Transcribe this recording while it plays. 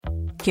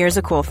Here's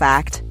a cool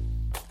fact.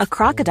 A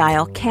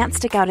crocodile can't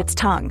stick out its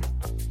tongue.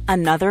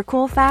 Another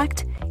cool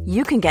fact,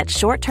 you can get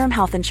short-term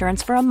health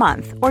insurance for a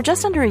month or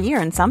just under a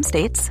year in some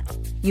states.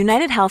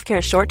 United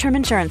Healthcare short-term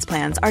insurance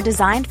plans are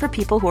designed for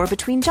people who are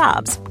between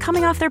jobs,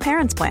 coming off their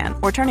parents' plan,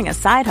 or turning a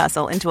side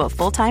hustle into a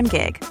full-time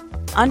gig.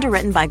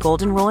 Underwritten by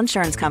Golden Rule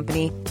Insurance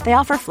Company, they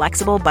offer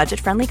flexible,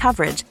 budget-friendly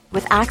coverage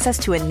with access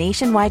to a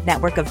nationwide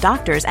network of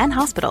doctors and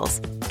hospitals.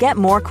 Get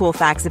more cool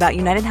facts about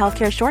United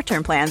Healthcare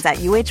short-term plans at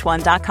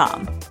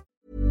uh1.com.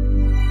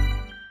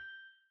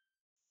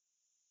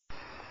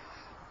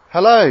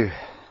 Hello,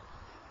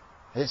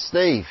 it's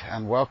Steve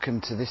and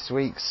welcome to this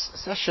week's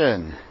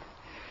session.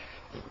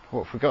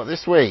 What have we got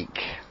this week?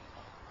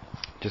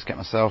 Just get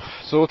myself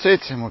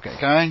sorted and we'll get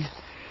going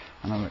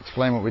and I'll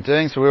explain what we're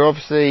doing. So we're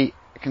obviously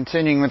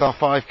continuing with our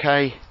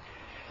 5k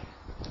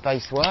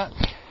base work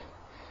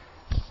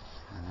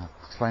and I'll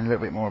explain a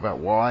little bit more about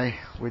why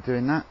we're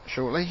doing that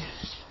shortly.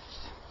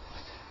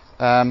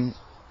 But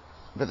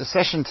the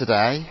session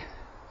today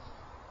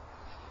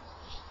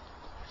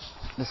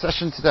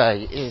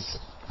is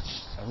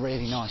a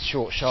really nice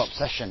short sharp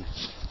session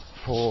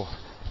for,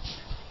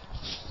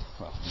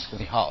 well, it's going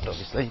to be hard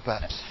obviously,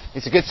 but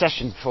it's a good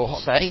session for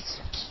hot days.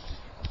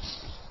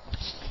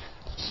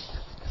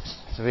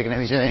 So we're going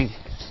to be doing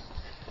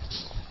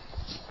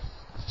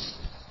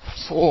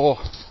 4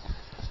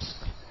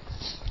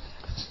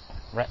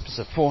 reps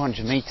of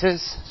 400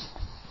 meters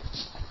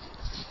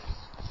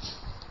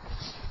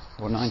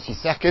or 90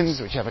 seconds,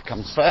 whichever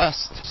comes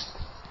first,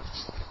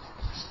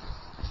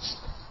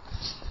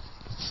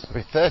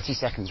 with 30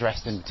 seconds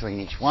rest in between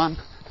each one.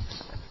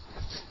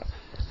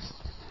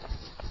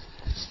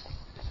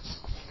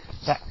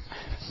 That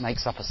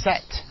makes up a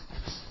set,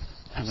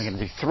 and we're going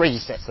to do 3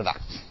 sets of that.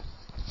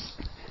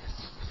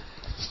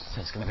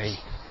 So it's going to be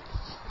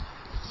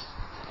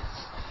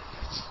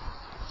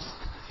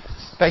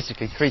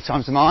basically 3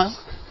 times a mile.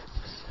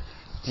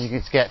 You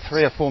can get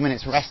 3 or 4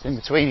 minutes rest in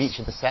between each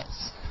of the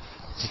sets,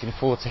 so you can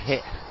afford to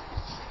hit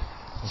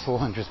the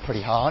 400s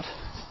pretty hard.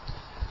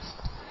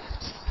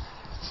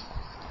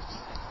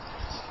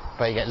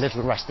 But you get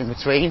little rest in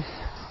between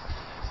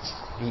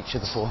each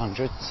of the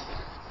 400s.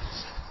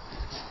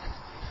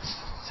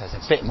 So it's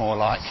a bit more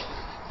like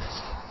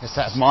a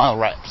set of mile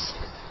reps.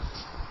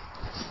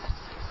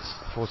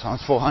 4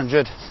 times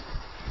 400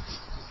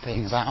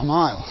 being about a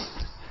mile.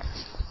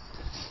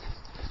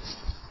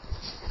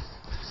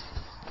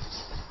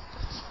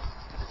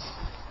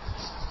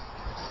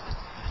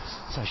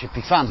 So it should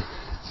be fun.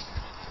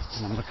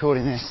 And I'm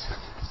recording this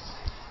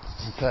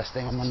first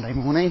thing on Monday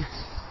morning.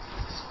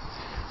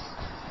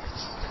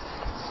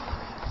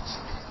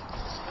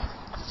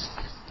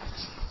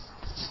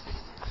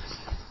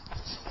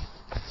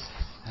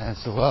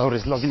 As the world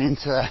is logging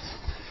into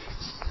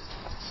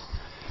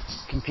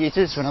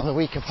computers for another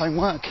week of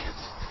homework.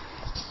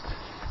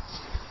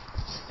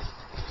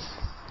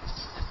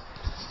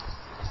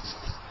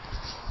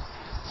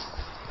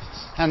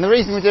 And the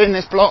reason we're doing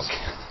this block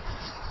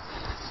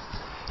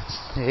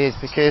is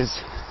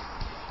because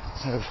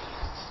of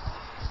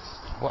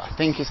what I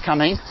think is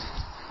coming,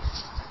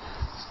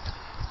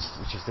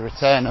 which is the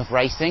return of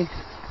racing.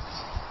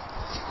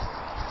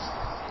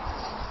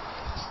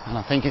 And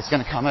I think it's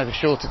going to come over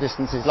shorter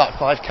distances like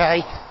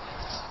 5k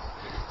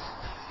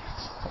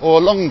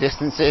or long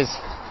distances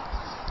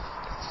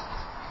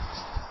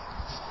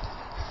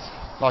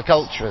like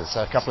ultras.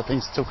 So a couple of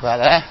things to talk about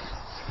there.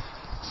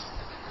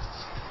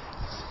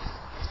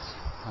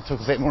 I'll talk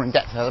a bit more in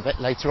depth a bit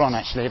later on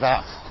actually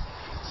about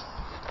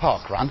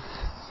park run,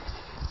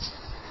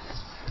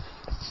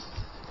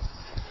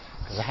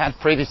 because I had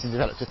previously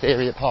developed a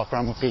theory that park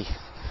run would be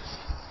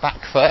back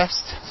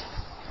first,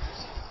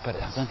 but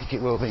I don't think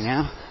it will be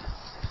now.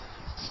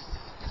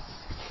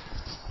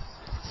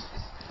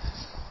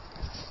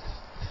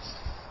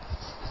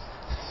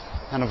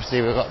 And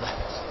obviously we've got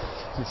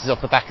this is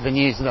off the back of the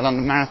news of the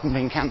London Marathon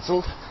being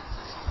cancelled.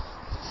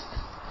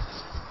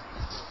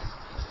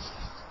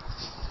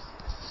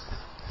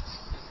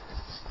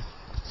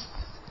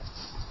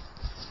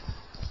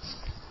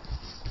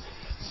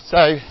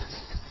 So,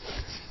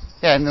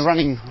 yeah, in the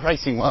running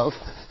racing world,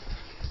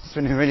 it's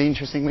been a really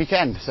interesting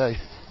weekend. So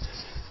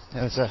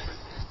there was a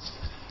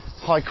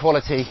high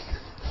quality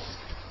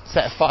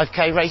set of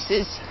 5k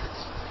races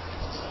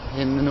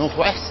in the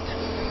northwest.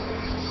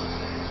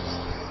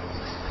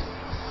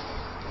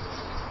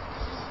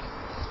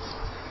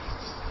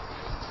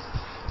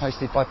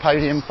 Hosted by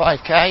Podium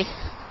 5k,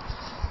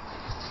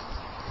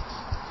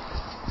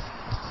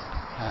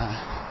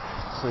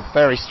 with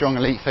very strong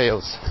elite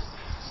fields,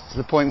 to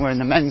the point where in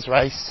the men's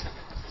race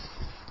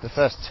the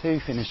first 2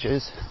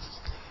 finishers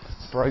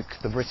broke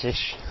the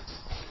British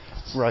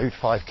road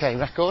 5k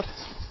record.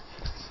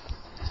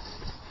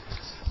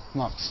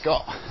 Mark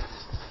Scott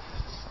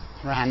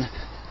ran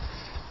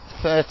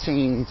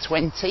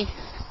 13:20.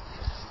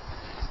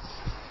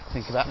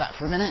 Think about that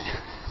for a minute.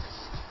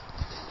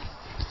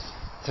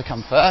 To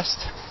come first,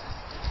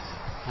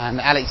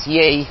 and Alex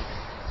Yee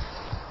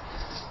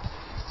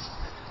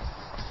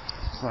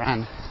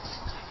ran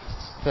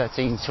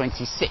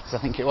 13:26, I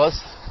think it was,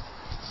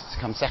 to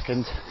come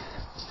second,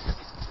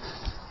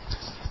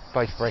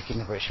 both breaking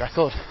the British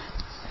record.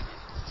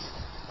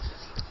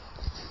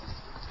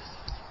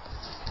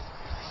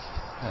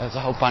 There's a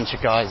whole bunch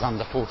of guys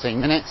under 14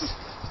 minutes,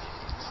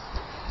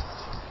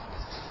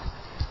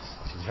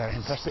 which is very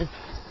impressive.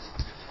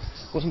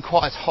 It wasn't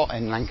quite as hot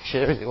in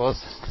Lancashire as it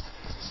was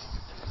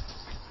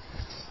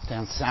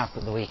down south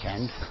at the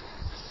weekend,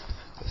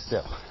 but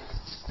still,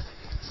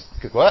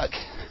 good work.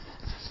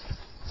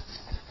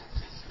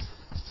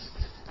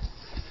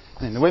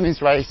 And in the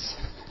women's race,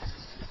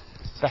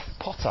 Beth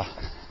Potter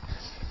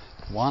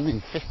won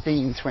in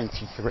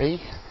 15:23.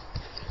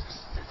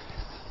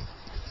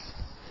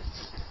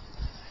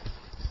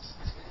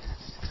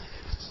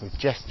 With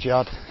Jess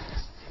Judd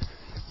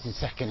in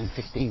second in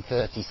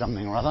 15:30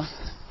 something or other.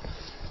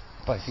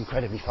 Both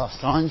incredibly fast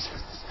times.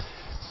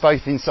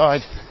 Both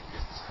inside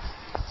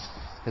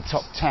the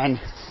top 10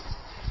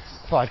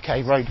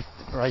 5k road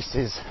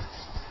races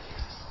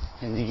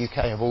in the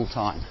UK of all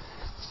time.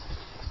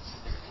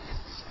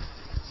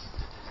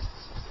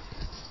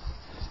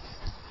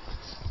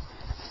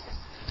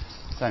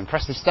 So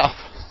impressive stuff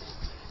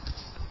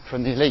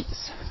from the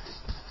elites.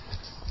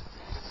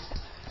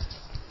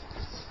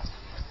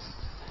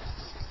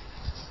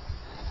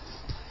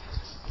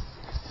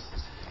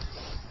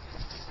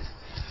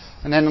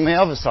 And then on the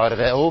other side of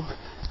it all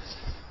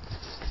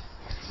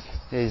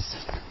is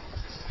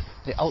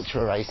the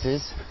ultra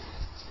races.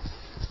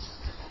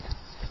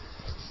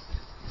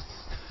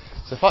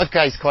 So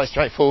 5k is quite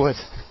straightforward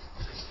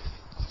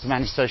to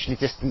manage socially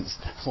distanced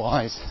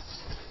wise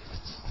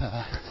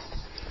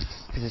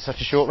because it's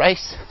such a short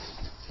race.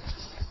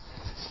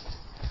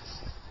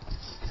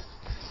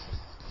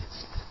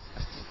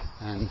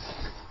 And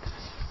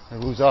the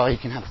rules are you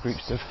can have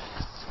groups of,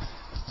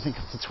 I think,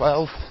 up to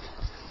 12.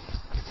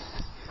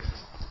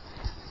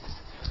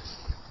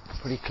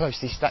 Pretty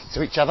closely stacked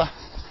to each other.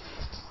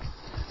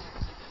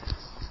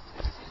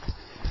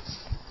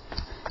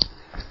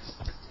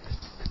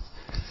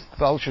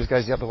 But ultras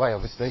goes the other way,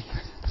 obviously.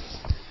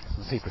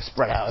 The people are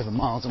spread out over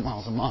miles and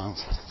miles and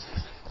miles.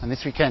 And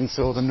this weekend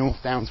saw the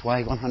North Downs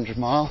Way 100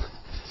 mile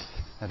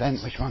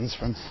event, which runs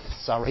from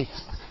Surrey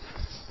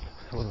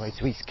all the way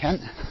to East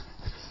Kent,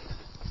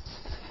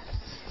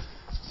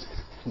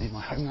 near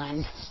my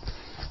homeland.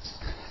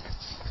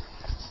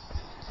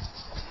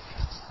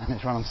 And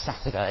it's run on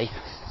Saturday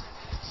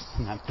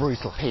in that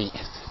brutal heat.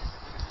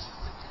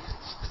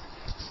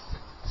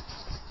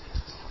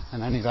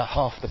 And only about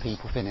half the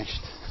people finished.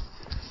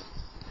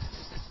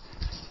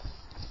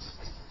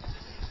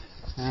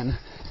 And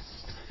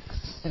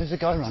there was a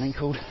guy running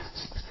called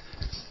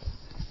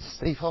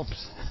Steve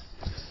Hobbs.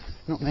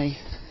 Not me.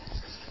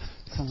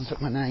 Someone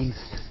took my name.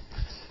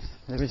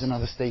 There is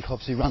another Steve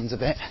Hobbs who runs a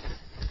bit.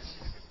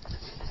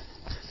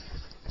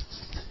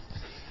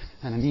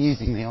 And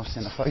amusingly, I was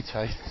sent a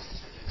photo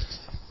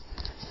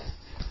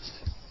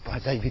by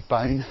David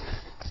Bone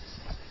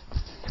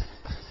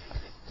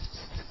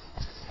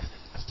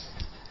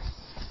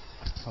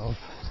of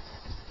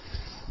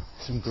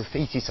some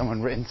graffiti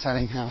someone written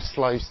telling how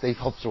slow Steve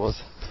Hobbs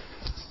was.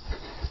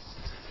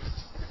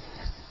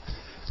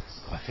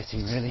 Quite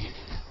fitting, really.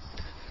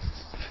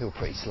 I feel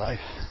pretty slow.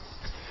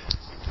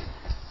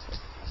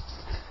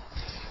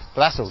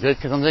 But that's all good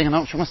because I'm doing an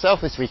ultra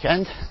myself this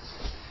weekend.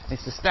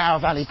 It's the Stour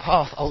Valley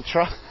Path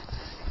Ultra.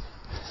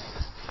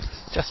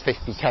 Just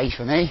 50k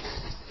for me.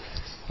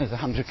 There's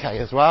 100k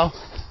as well.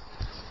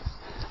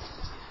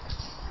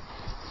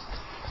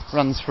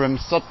 Runs from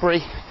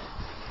Sodbury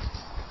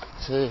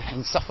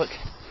in Suffolk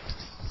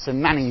to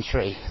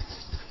Manningtree,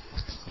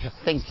 which I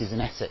think is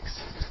in Essex.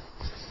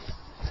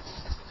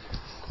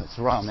 It's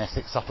right on the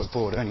Essex-Suffolk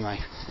border anyway,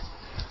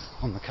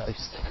 on the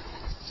coast.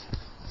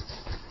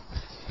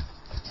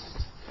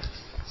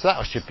 So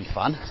that should be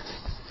fun.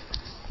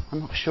 I'm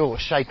not sure what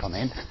shape I'm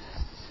in.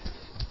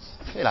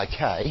 I feel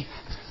okay.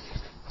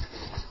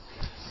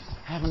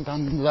 I haven't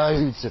done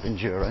loads of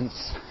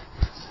endurance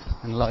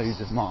and loads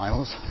of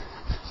miles.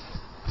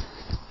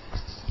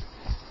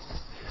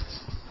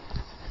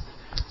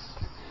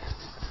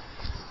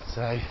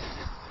 So I'm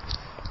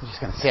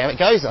just going to see how it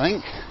goes, I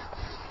think.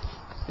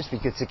 Just be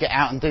good to get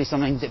out and do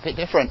something a bit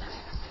different.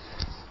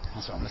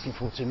 That's what I'm looking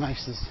forward to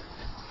most, is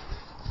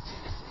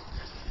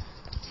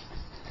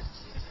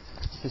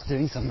just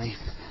doing something.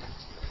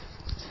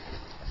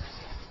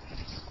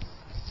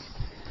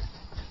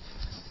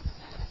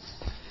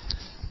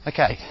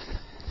 Okay,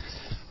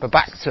 but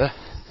back to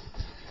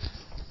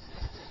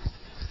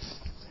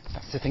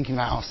thinking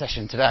about our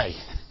session today.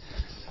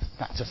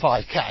 Back to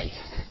 5k.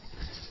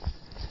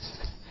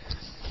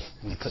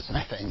 I'm going to put some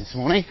effort in this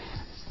morning.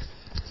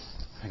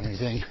 I'm going to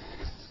be doing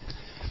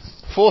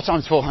 4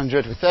 times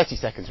 400 with 30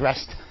 seconds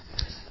rest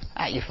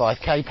at your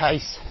 5k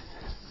pace.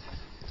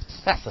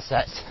 That's the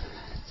set.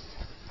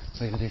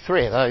 We're going to do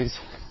 3 of those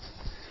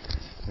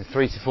with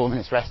 3 to 4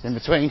 minutes rest in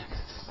between.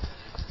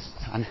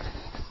 And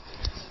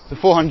the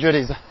 400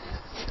 is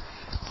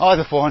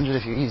either 400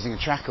 if you're using a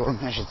track or a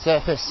measured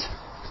surface,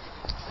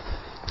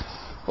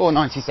 or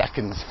 90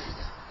 seconds,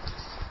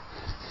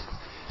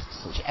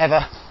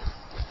 whichever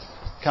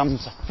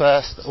comes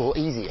first or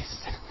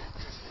easiest.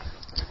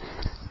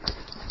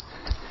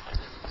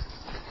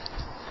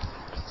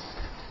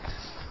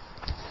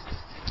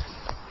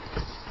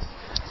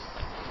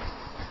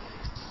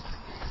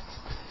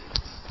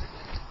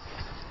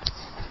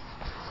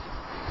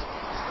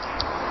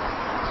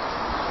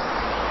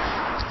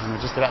 And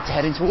we're just about to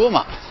head into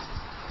warm-up.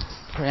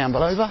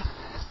 Preamble over.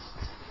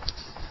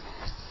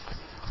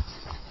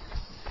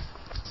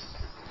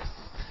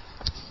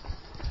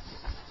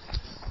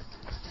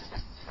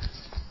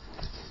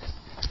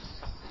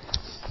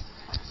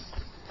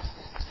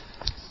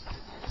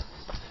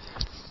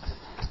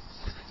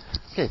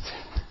 Good.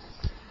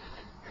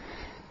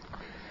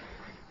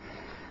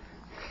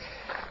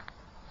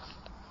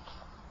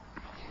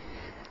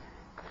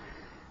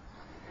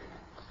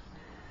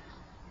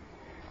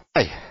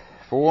 Okay,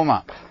 for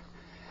warm-up,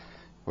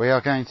 we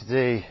are going to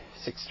do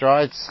 6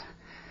 strides,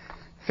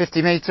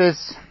 50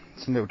 metres,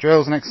 some little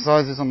drills and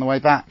exercises on the way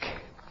back.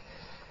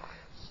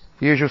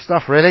 Usual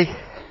stuff really.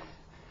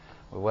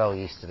 We're well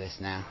used to this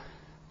now.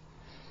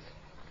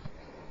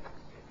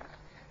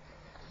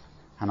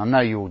 And I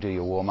know you all do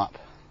your warm-up,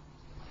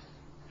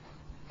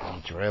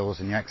 your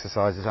drills and your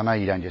exercises. I know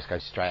you don't just go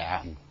straight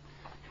out and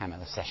hammer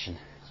the session.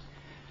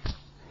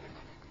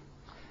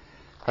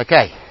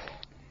 Okay.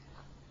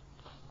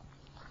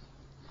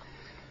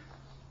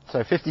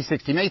 So 50,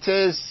 60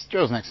 metres,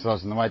 drills and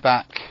exercises on the way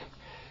back.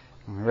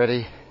 And we're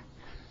ready.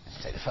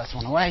 Let's take the first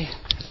one away.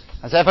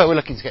 As ever, we're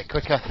looking to get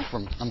quicker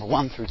from number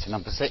 1 through to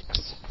number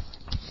 6.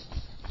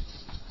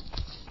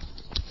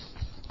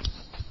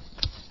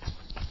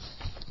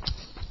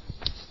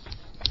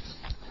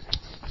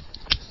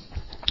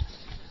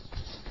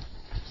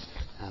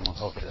 And we'll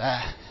hold it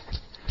there.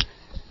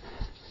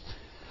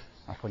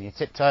 Up on your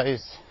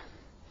tiptoes.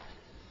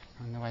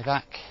 On the way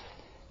back.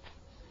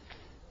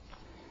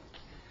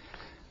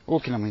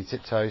 Walking on your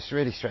tiptoes to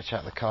really stretch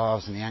out the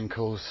calves and the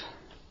ankles.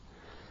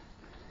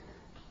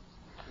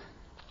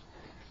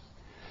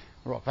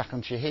 Rock back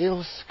onto your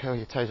heels, curl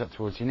your toes up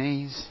towards your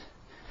knees.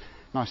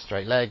 Nice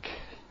straight leg.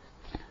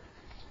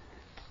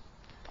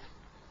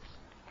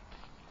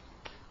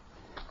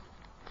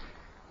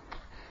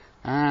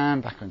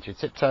 And back onto your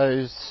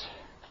tiptoes.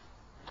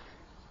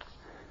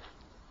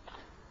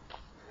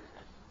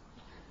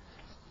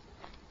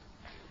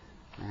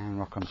 And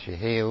rock onto your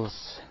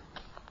heels.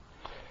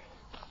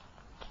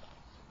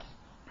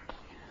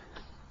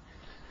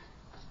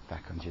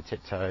 Back onto your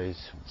tiptoes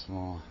once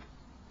more.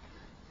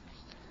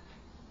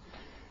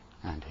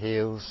 And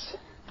heels.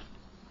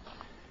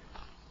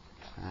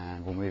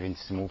 And we'll move into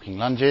some walking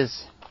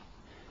lunges.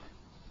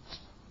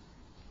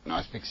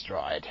 Nice big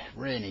stride,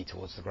 really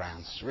towards the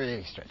ground, just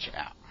really stretch it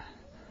out.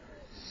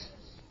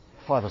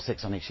 5 or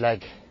 6 on each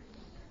leg.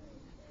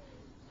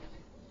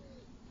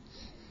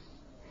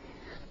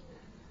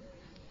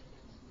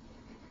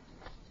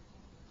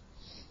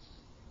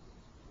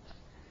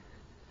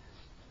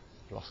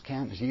 Lost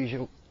count as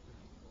usual.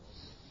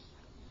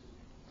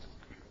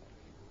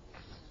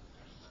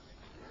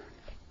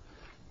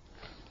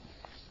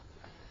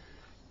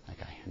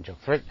 Okay, and jog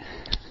through.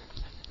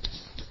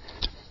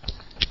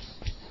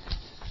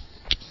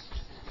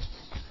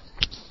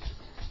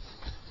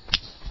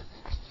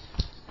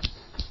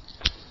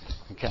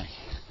 Okay,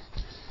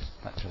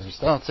 back to where we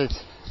started.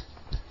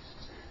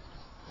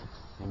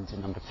 Into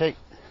number 2.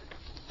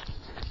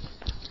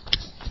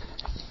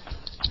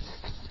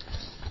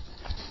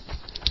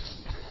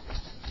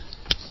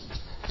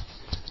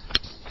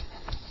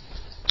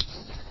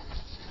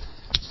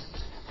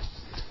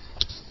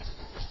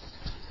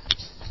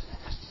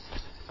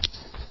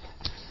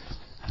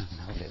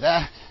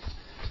 There.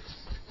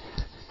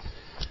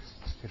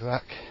 Good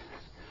work.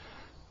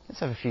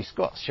 Let's have a few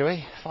squats, shall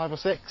we? 5 or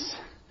 6.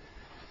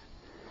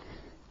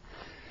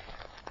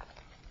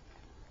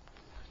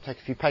 Take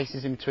a few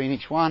paces in between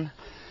each one.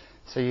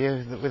 So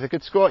with a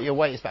good squat, your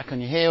weight is back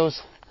on your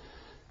heels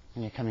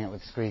and you're coming up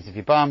with a squeeze of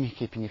your bum. You're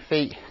keeping your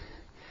feet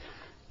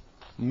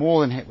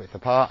more than hip width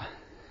apart.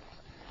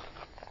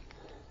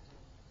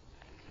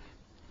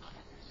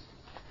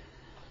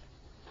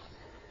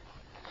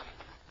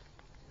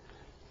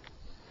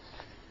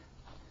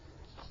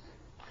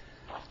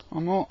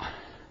 One more.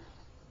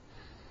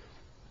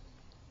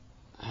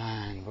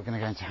 And we're going to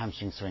go into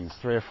hamstring swings,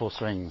 3 or 4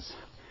 swings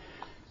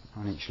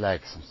on each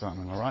leg. So I'm starting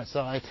on the right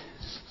side.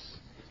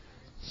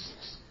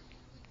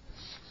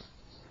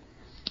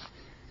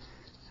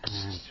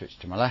 And switch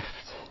to my left.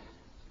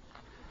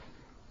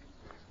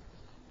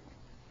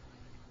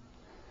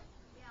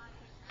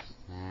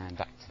 And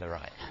back to the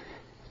right.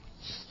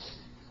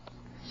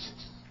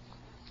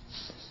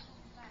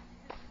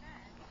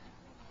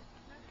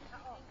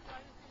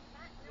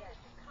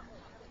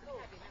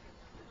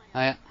 Oh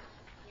yeah.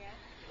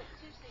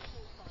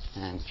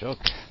 And jog.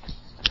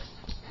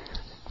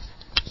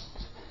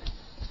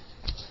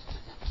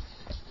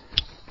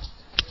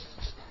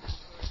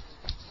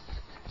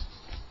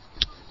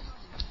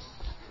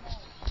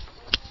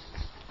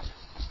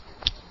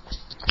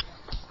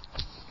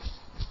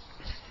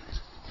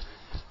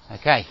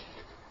 Okay.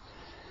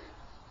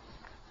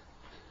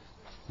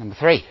 Number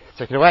 3,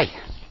 Take it away.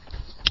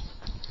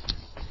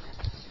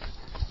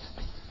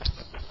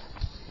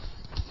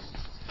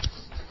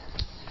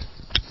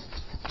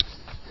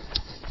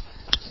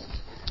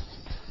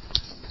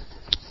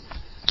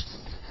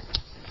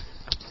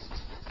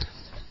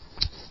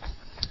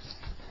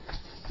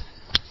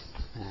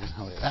 And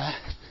hold it there.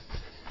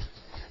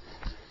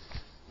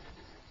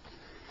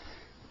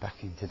 Back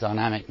into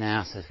dynamic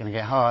now, so it's going to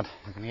get hard,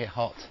 it's going to get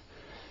hot.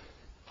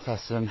 So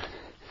some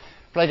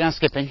play down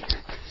skipping,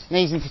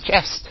 knees into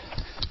chest,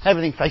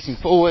 everything facing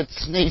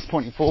forwards, knees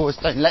pointing forwards,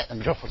 don't let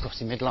them drop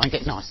across your midline,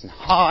 get nice and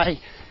high.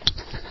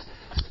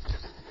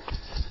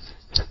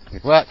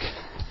 Good work.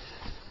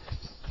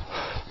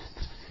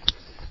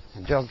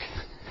 And jog.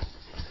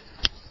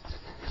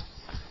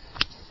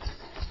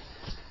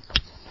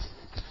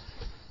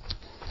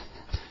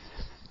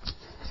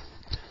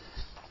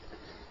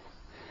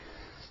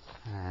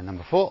 And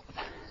number 4,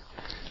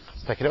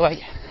 take it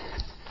away.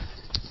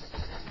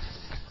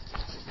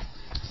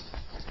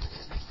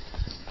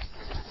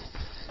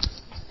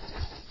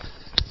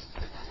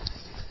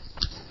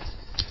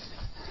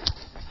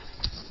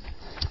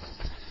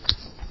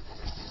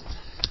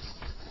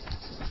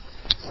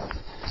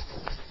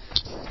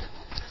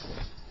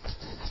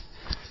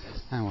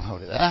 And we'll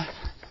hold it there.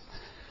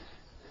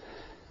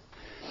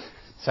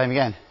 Same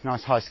again,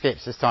 nice high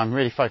skips this time,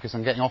 really focus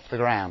on getting off the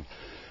ground.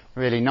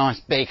 Really nice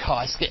big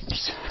high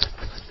skips.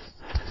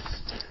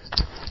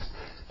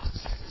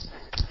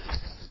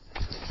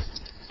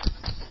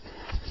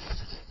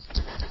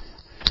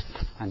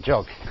 And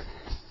jog.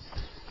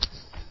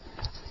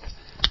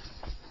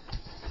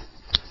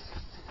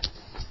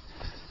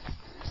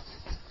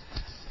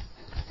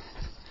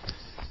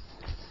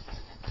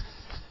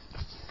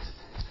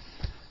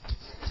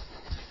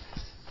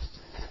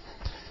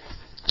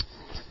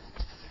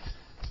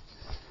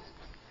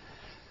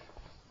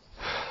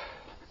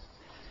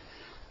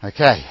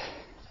 Okay,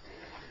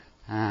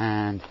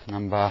 and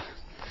number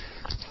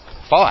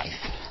 5,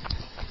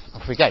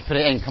 off we go, put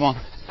it in, come on,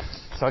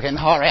 start getting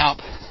the heart rate up.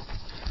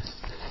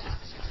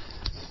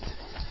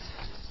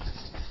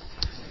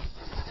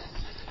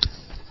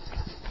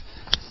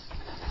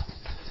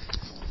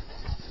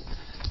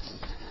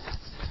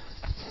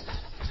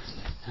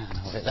 And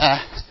hold it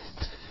there,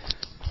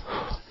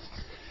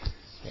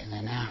 getting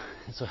there now,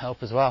 this will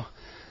help as well.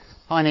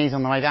 High knees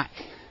on the way back,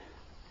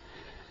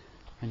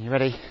 when you're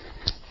ready.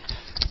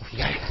 You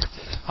go.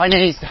 High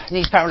knees,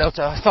 thighs parallel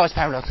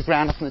to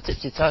ground, up on the tips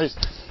of your toes,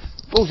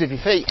 balls with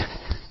your feet,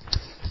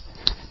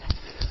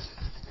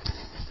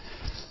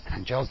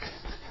 and jog.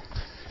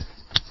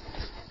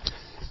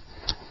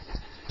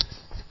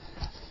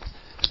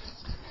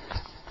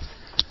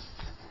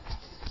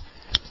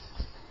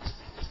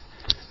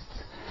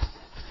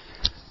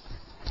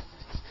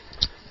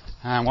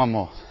 And one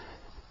more.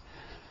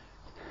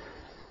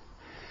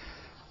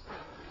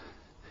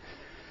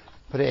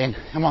 Put it in,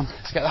 come on,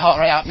 let's get the heart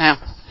rate up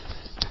now.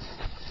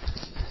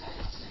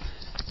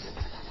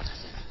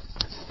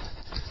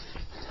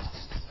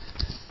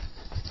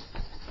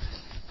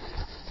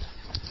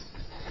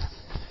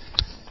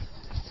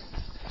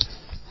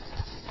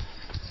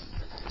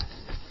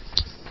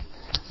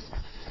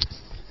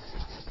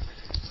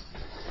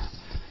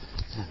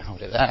 And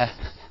hold it there.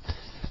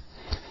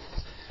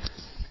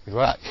 Good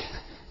work.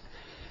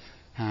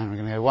 And we're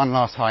going to go one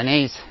last high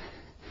knees.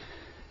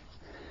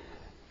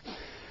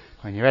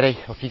 When you're ready,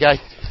 off you go.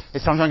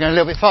 This time I'm going a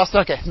little bit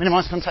faster, get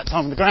minimise contact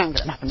time with the ground,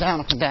 get them up and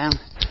down, up and down.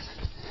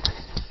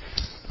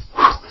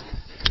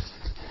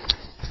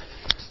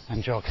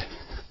 And jog.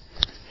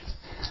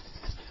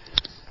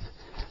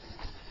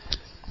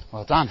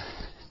 Well done.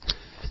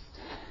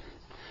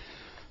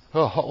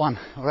 Oh, hot one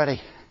already.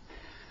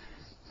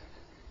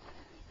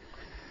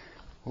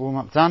 Warm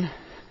up done.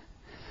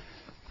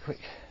 Quick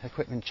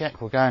equipment check,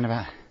 we'll go in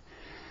about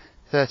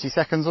 30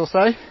 seconds or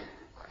so.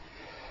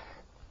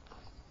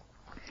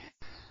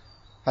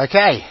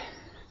 Okay,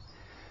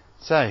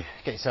 so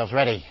get yourselves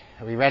ready.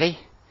 Are we ready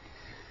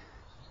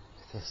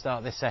to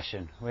start this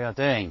session? We are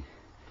doing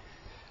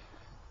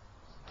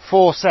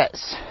 4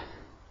 sets.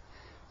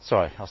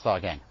 Sorry, I'll start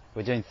again.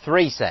 We're doing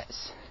 3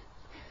 sets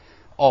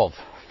of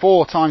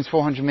 4 times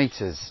 400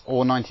 meters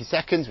or 90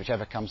 seconds,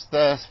 whichever comes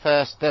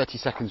first. 30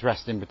 seconds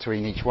rest in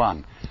between each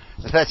one.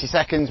 The 30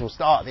 seconds will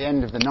start at the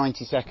end of the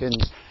 90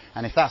 seconds,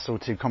 and if that's all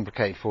too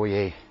complicated for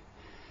you,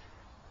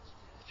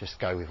 just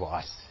go with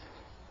what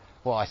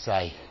I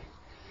say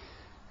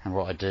and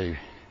what I do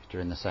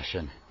during the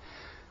session.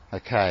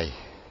 Okay.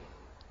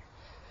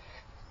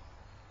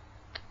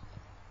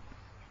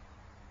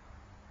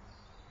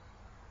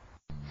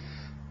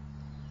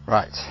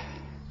 Right.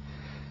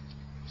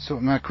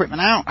 Sort my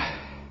equipment out.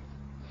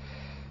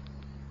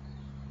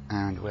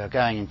 And we're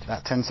going into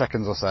about 10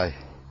 seconds or so.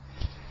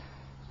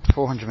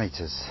 400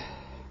 meters.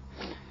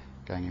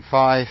 Going in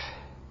 5,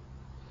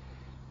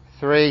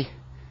 3,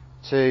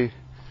 2,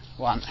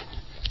 1.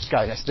 Go,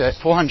 let's do it.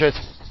 400.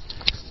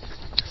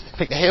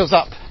 Pick the heels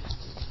up.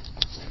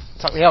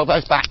 Tuck the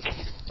elbows back.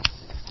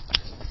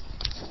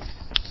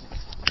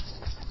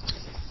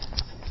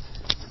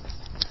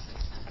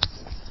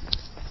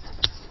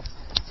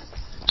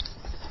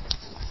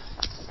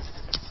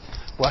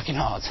 working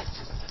hard.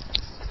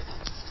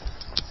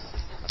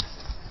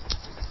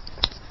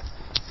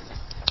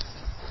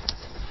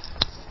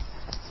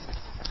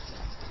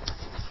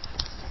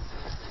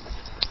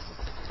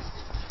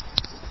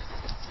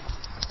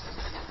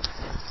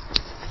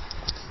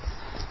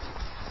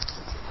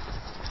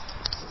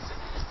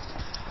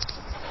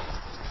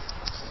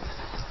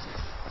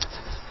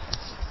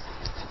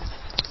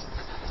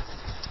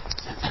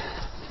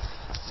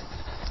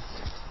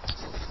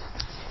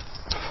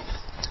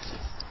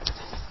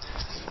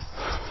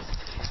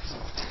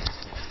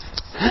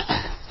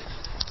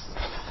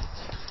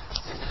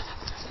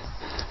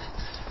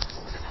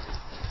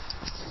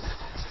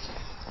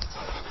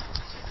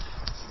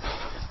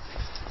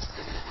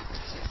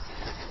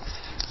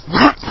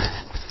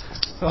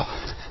 Oh.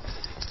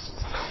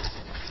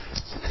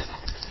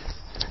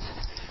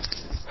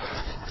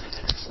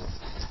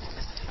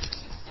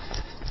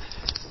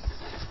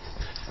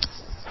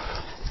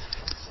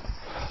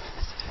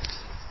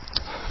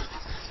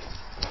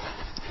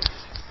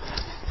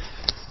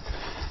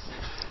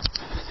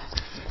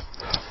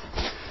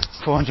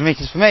 400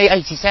 metres for me,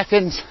 80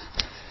 seconds.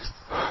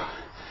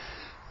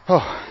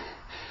 Oh.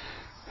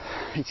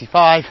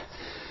 85.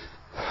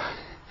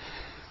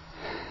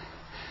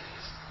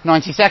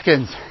 90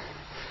 seconds.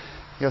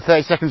 You got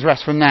 30 seconds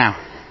rest from now.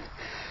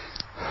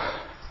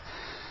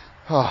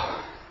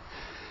 Oh.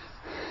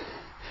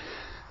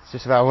 It's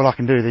just about all I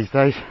can do these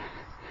days.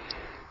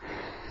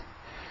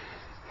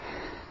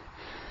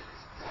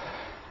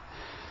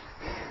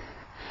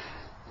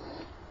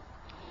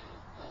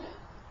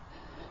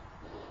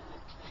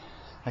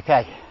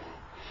 Okay,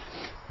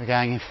 we're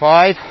going in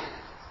 5,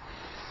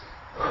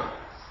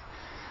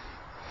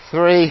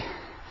 3,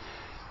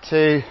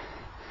 2,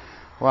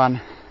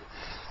 1,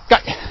 go!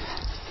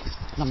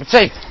 Number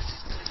 2,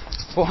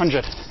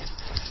 400,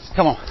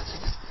 come on.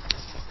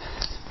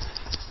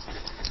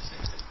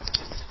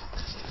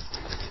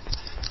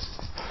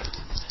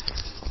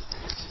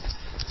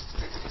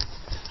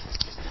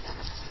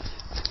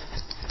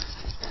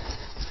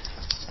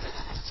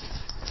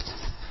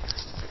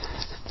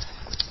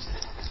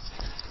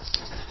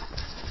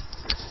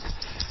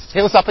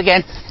 Heels up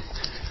again.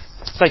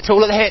 Stay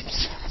tall at the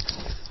hips.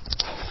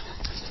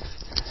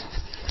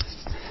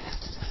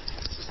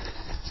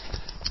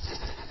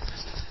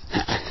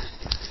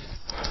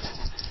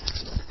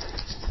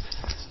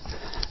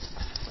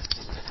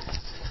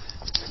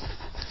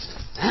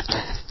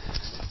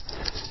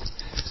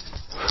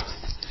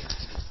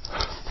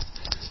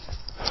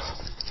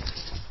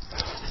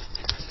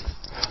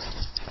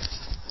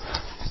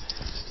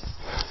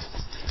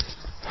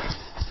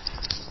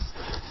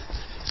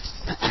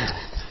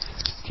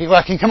 Keep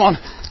working, come on.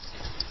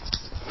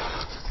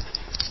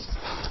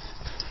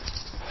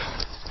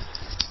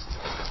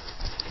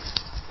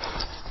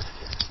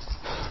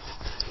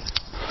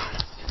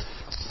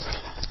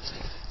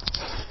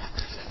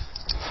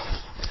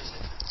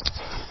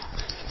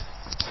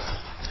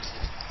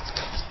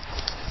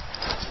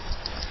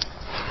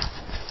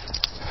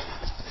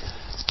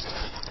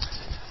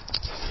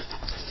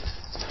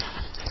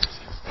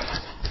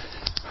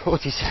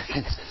 Forty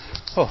seconds.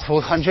 Oh,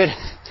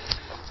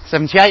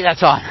 478 that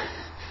time.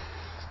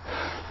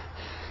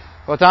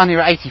 Well done,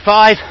 you're at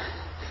 85.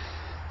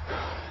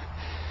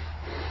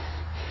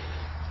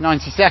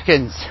 90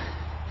 seconds.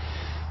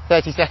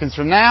 30 seconds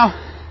from now.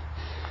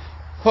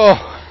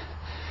 Oh.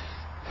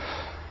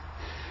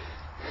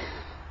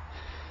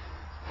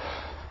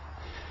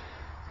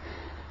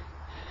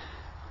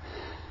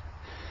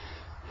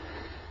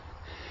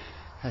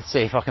 Let's see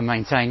if I can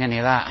maintain any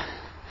of that.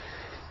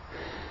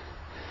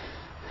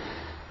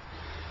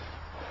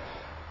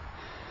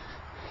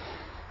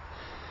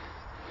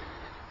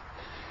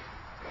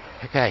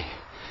 Okay,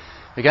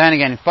 we're going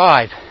again in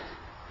 5,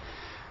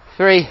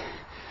 3,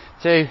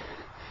 2,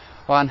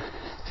 1,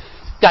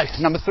 go.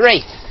 Number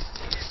 3,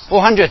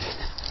 400,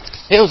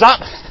 heels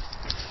up,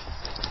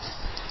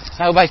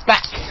 elbows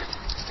back.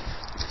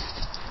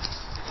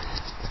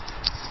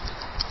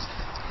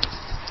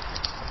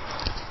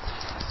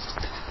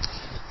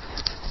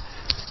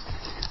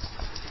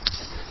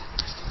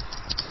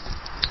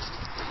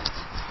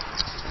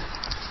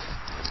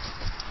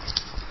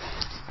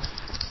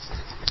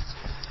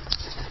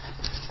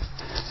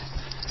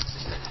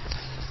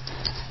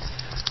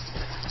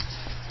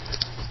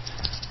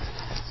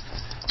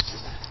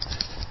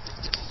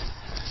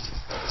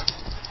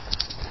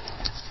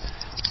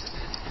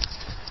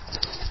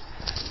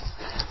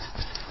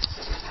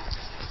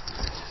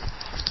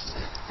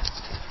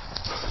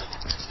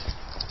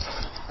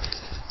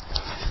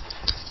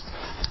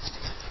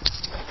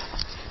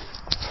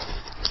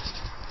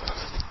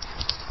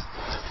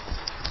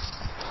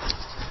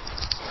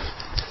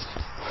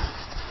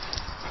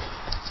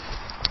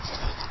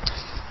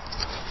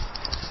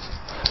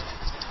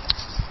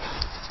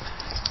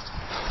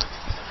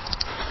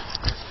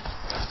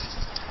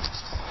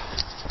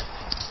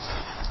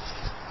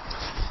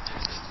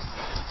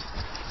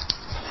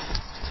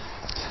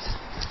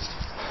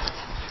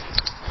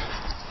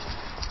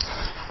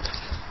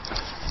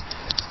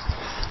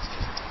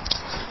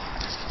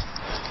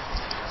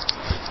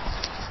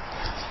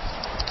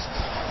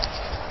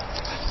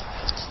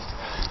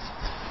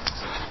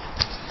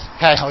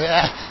 Okay, hold it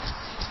there.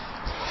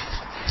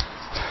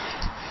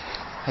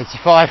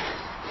 85.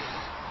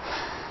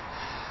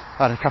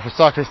 I had a couple of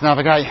cyclists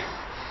navigate.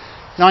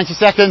 90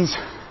 seconds.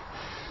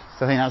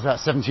 So I think that was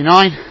about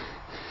 79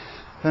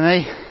 for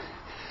me.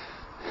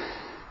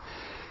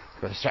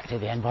 Got distracted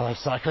at the end by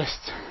those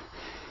cyclists.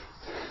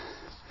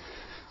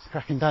 It's a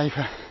cracking day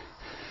for a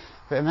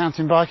bit of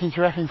mountain biking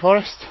through Epping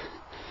Forest.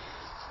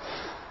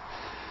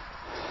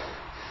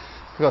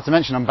 Forgot to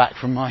mention I'm back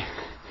from my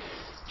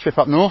trip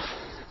up north.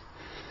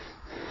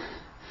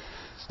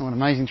 What an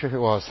amazing trip it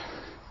was.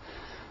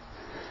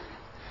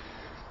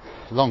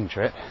 Long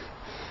trip.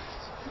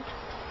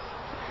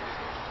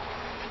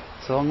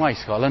 It's a long way,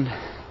 Scotland.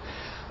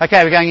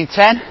 Okay, we're going in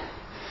 10.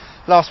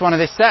 Last one of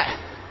this set.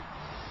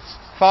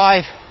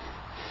 5,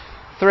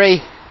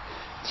 3,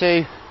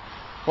 2,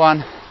 1.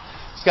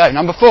 Let's go.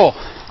 Number 4.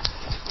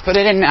 Put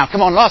it in now.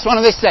 Come on, last one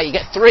of this set. You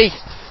get 3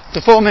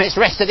 to 4 minutes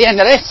rest at the end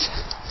of this.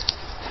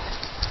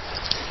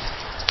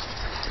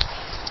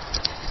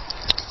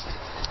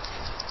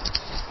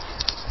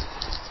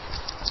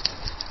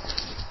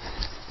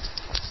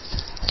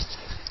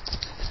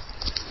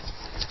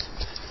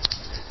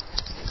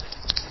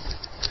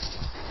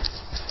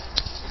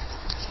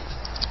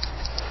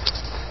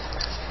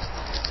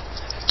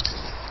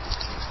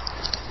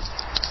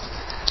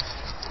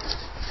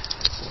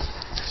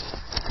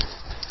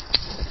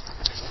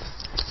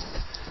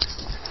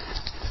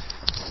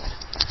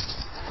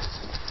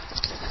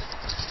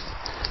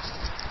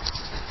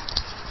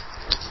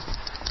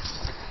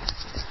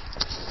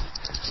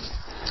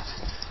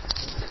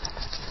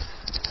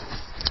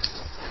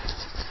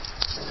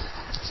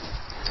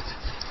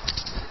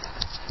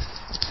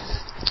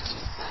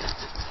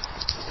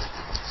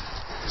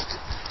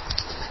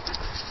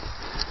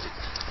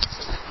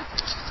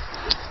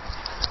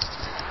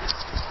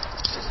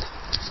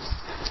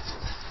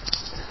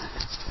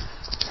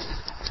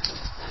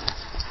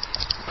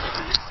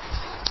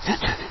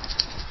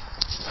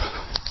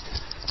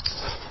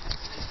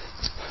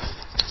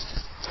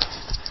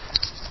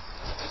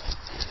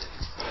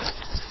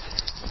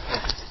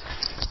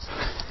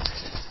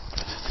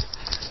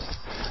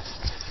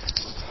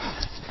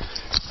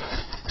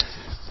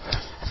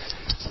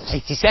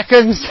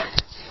 Seconds.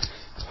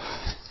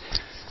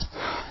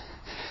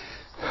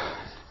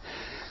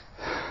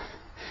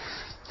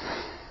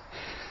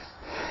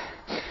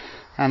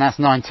 And that's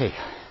 90.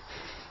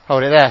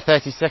 Hold it there,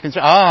 30 seconds.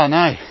 Oh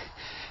no.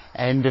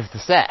 End of the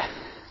set.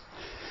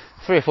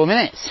 3 or 4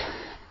 minutes.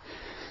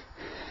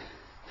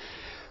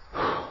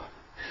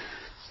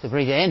 So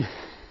breathe it in.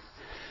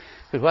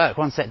 Good work,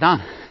 1 set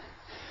done.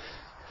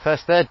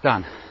 First third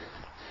done.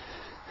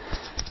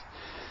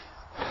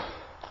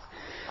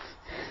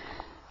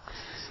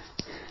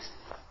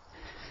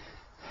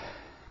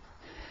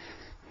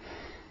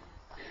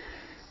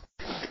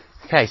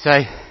 Okay,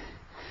 so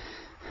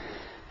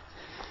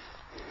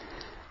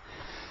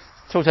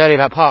talked earlier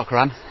about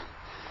parkrun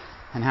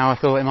and how I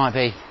thought it might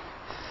be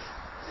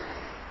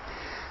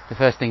the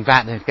first thing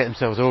back to get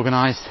themselves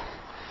organised.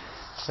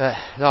 But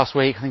last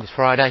week, I think it was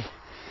Friday,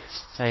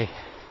 they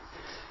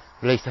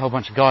released a whole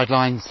bunch of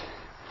guidelines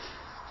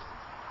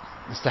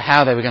as to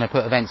how they were going to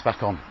put events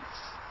back on,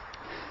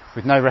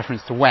 with no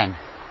reference to when,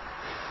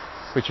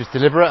 which was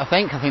deliberate, I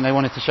think. I think they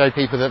wanted to show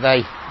people that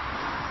they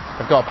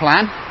have got a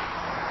plan,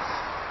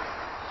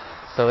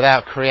 but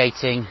without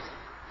creating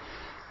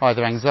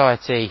either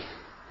anxiety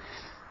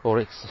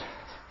or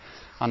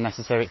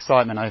unnecessary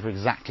excitement over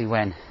exactly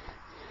when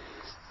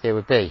it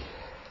would be.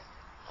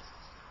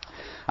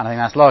 And I think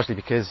that's largely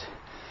because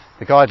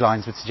the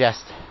guidelines would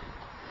suggest,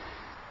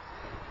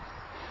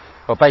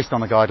 or based on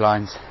the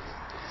guidelines,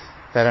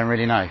 they don't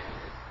really know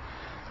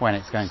when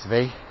it's going to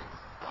be.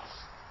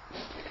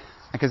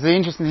 Because the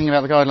interesting thing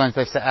about the guidelines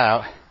they've set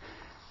out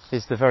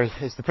is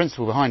the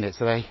principle behind it.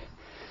 So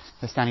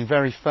they're standing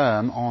very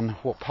firm on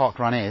what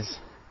parkrun is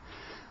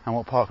and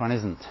what parkrun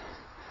isn't.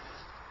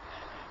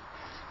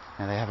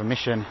 And they have a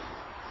mission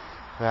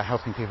about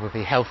helping people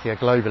be healthier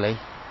globally,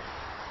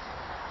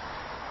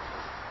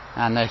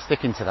 and they're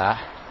sticking to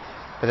that,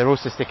 but they're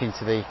also sticking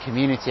to the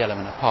community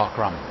element of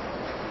parkrun.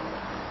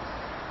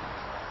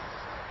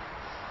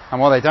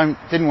 And what they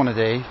didn't want to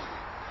do,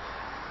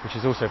 which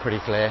is also pretty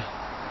clear,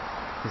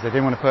 is they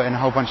didn't want to put in a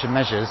whole bunch of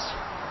measures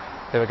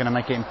that were going to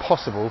make it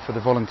impossible for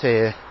the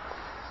volunteer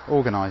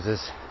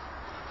organisers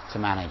to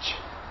manage.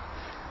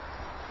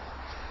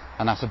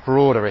 And that's a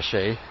broader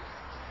issue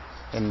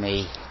in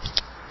the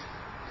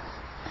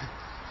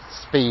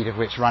speed of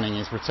which running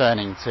is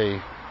returning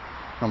to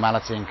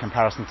normality in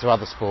comparison to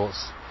other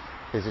sports,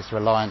 is its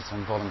reliance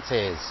on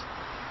volunteers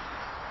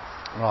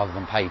rather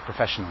than paid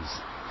professionals.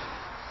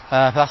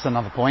 That's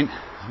another point.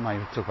 I might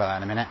talk about that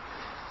in a minute.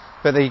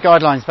 But the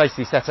guidelines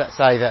basically say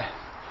that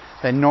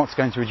they're not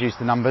going to reduce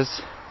the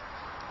numbers.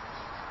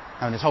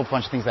 I mean, there's a whole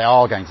bunch of things they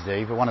are going to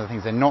do, but one of the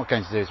things they're not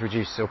going to do is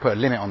reduce or put a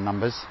limit on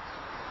numbers.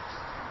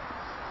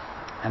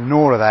 And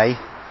nor are they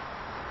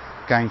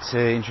going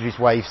to introduce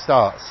wave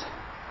starts.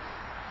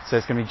 So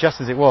it's going to be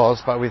just as it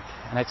was, but with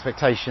an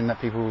expectation that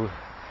people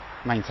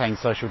maintain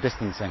social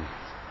distancing.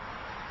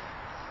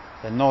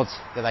 the nod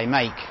that they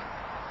make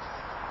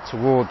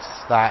towards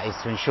that is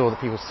to ensure that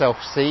people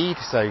self-seed,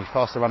 so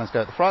faster runners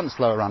go at the front,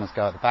 slower runners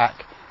go at the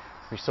back,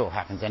 which sort of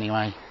happens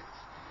anyway.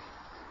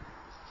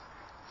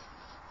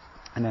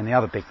 And then the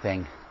other big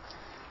thing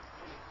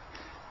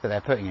that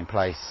they're putting in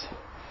place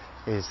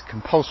is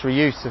compulsory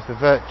use of the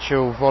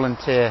virtual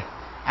volunteer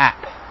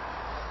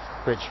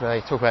app, which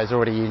they talk about is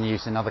already in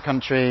use in other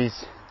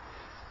countries,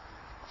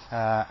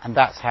 and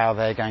that's how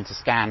they're going to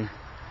scan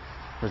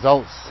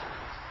results.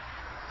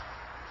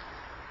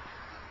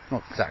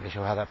 Not exactly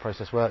sure how that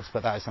process works,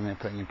 but that is something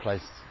they're putting in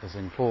place as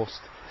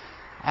enforced.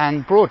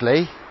 And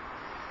broadly,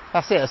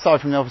 that's it,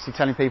 aside from obviously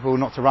telling people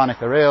not to run if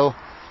they're ill,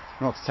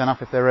 not to turn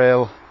up if they're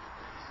ill,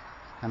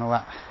 and all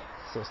that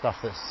sort of stuff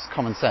that's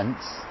common sense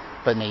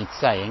but needs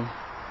saying.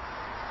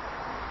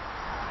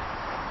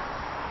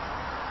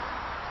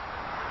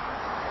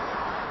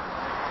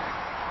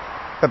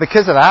 But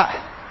because of that,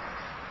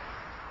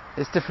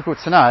 it's difficult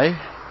to know,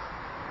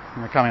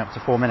 and we're coming up to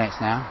 4 minutes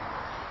now,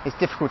 it's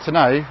difficult to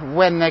know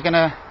when they're going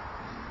to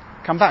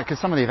come back, because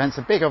some of the events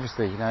are big,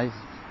 obviously, you know,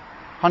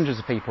 hundreds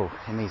of people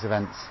in these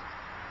events.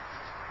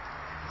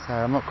 So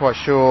I'm not quite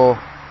sure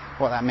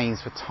what that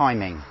means for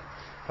timing,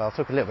 but I'll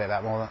talk a little bit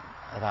more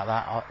about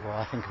that, what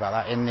I think about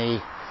that in the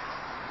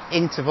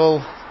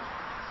interval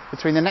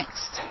between the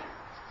next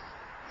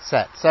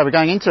set. So we're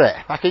going into it,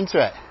 back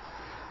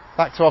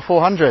to our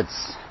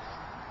 400s.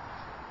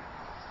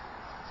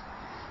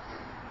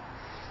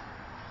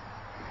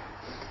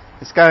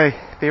 Let's go,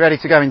 be ready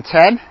to go in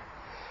 10.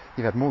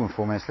 You've had more than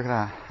 4 minutes, look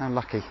at that, how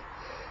lucky.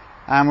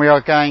 And we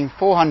are going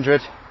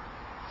 400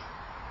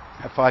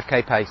 at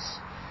 5k pace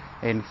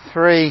in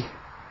 3,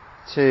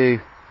 2,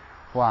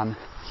 1,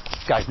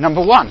 go.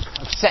 Number 1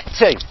 of set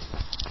 2.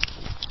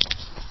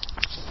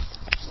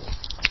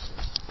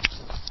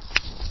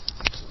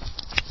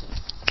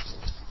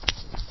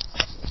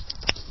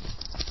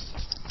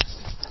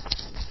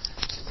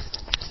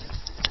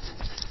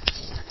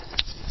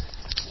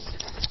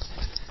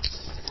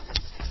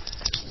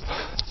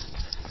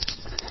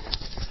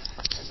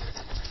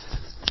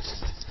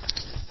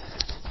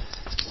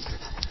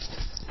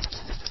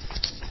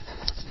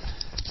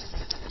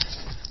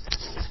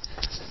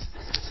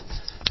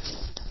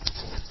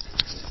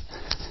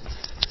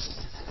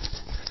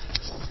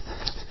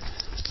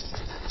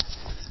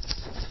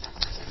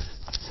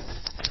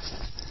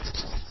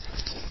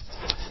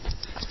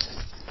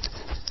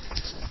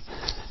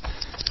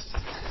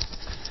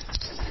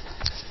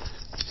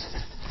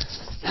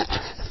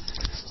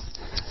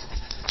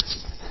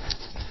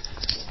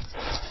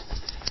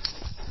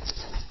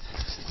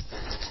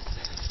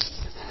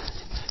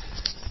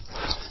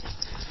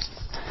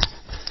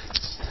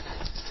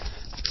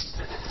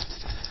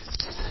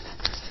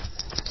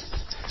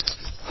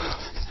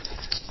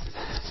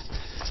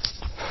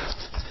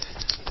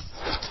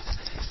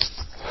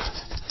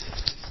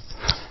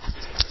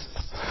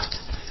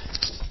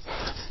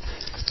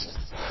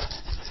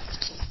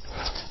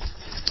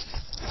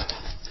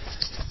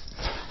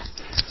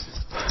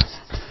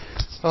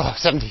 Oh,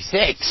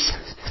 76.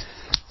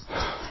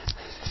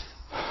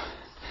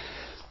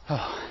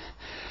 Oh,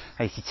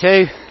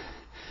 82.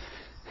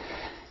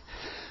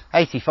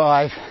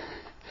 85.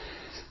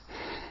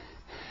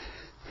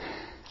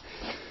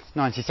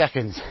 90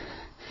 seconds.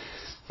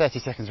 30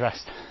 seconds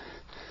rest.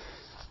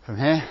 From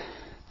here,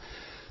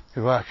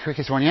 good work.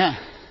 Quickest one yet.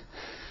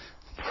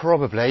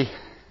 Probably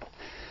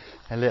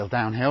a little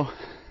downhill,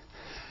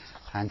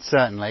 and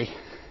certainly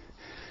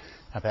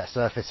a better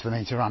surface for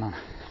me to run on.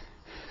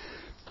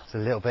 It's a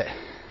little bit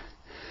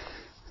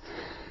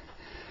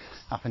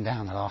up and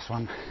down, the last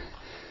one.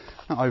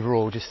 Not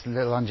overall, just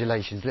little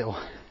undulations, little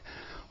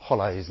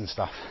hollows and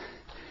stuff.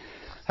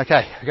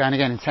 Okay, we're going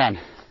again in 10.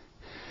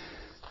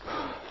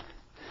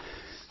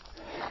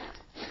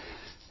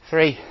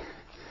 3,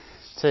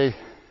 2,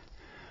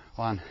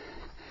 1,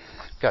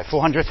 go.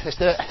 400, let's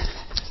do it.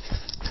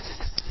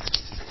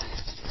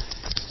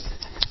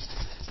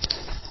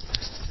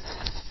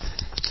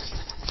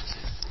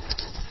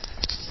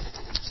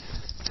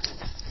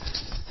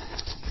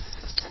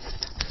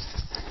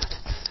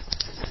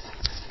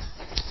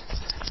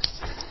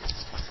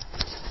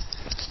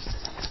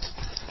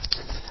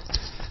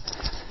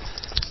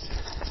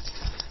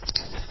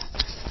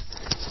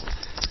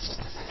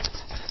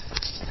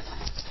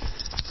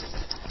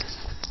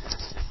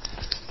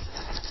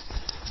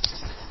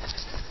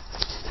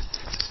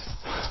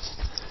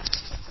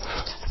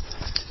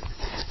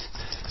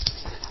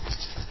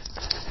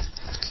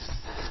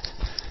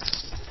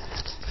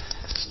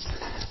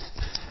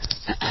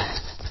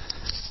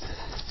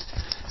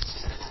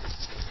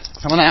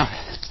 Come on now,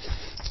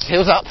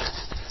 heels up.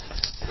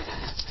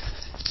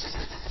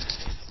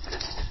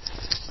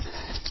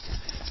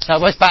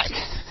 Elbows back.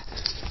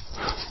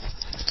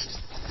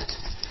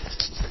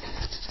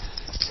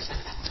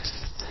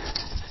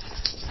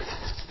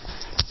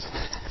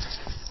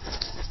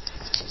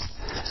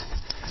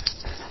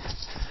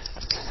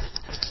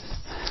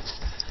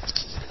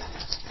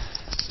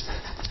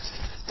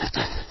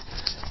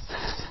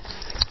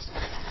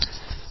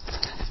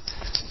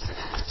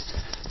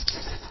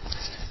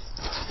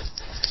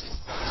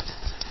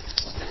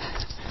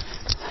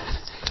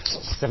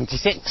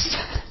 76,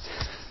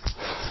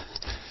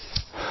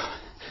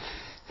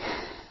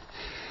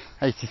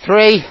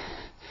 83,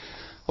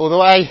 all the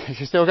way if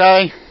you're still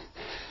going,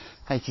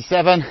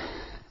 87,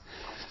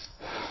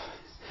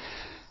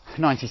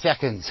 90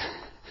 seconds,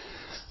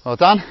 well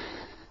done,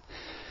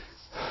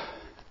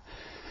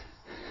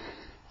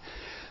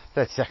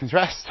 30 seconds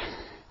rest,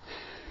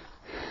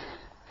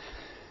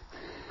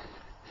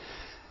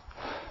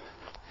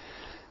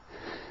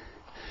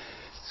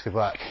 it's good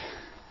work,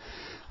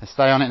 let's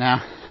stay on it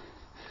now,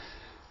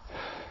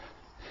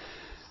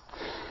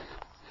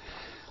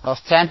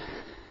 last 10,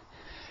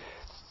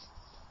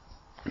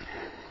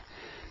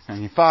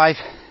 and in 5,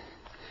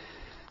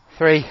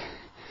 3,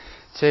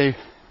 2,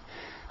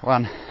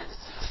 1,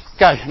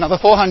 go, another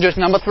 400,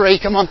 number 3,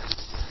 come on.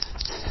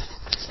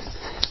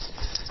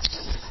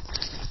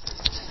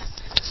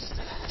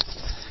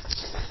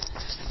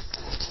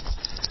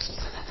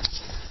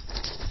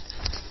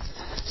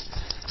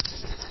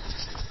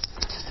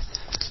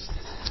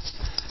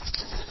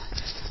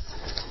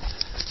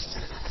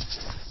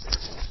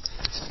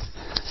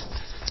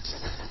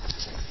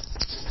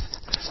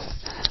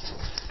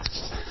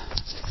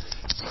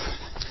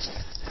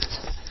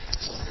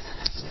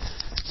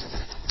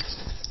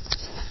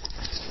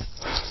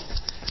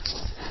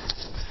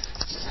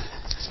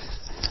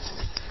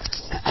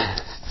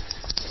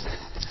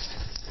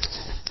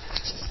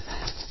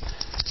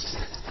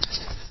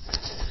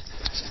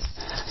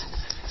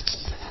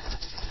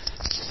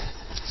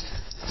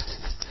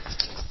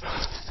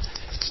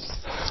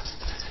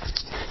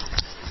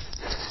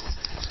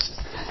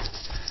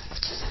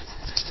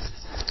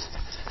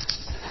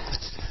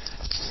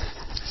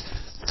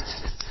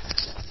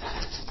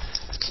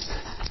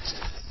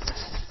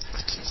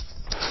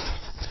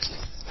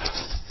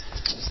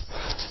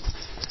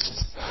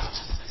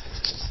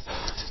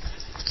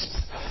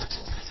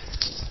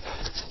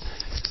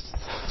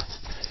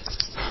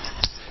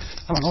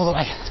 Come on,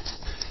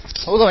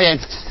 all the way in.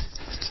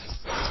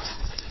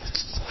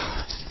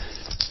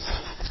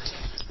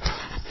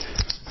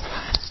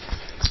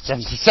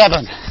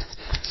 $77.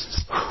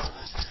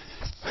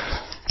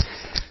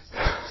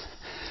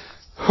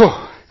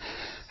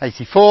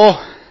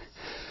 84.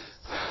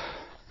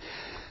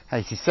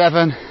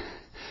 87.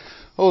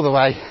 All the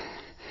way.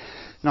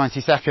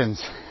 90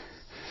 seconds.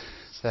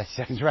 30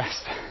 seconds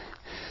rest.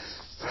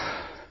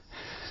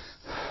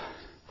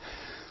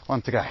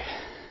 1 to go.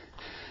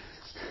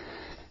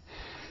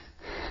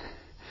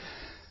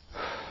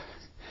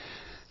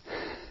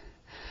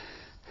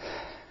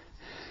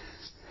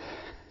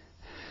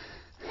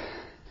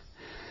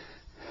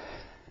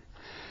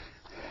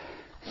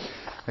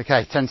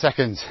 Okay, 10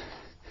 seconds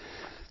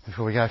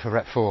before we go for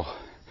rep 4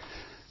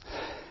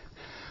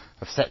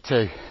 of set 2.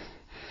 Okay,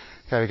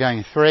 we're going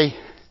in 3,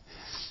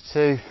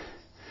 2,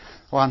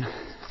 1,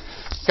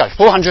 go,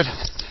 400,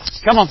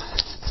 come on,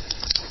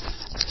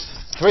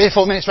 3 or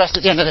 4 minutes rest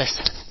at the end of this.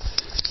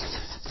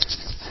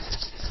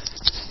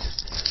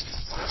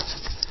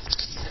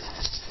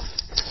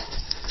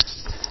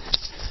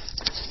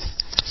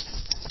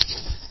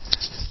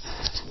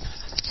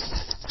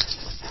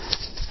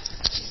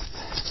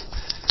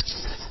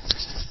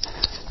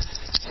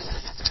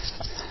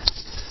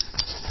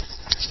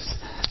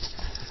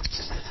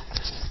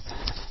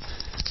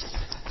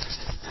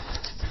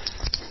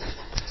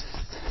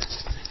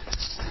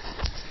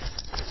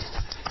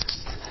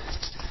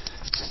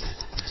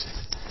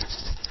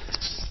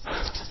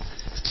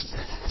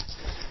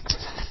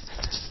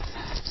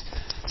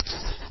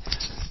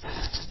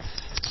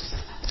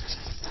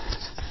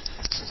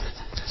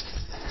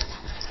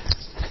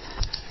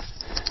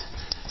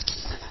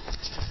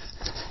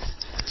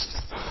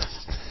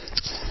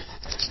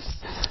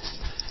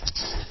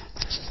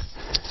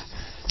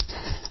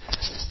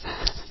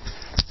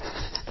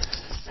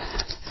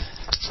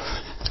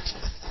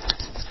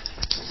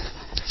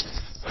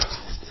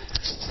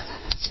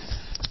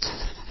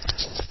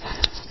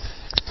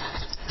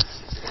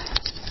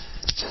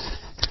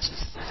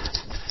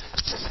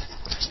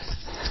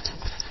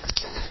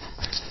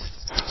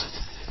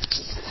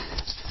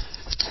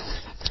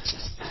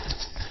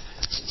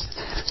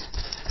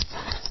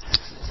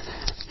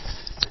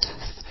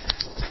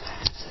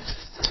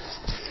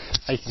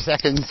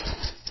 Seconds.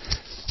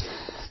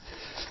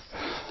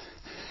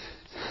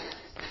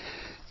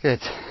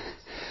 Good.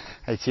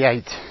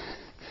 88.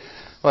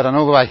 Well done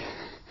all the way.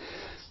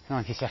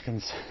 90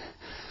 seconds.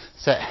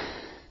 Set.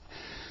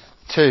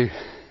 2.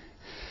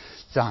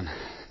 Done.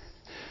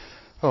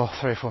 Oh,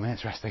 3 or 4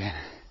 minutes rest again.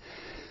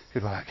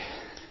 Good work.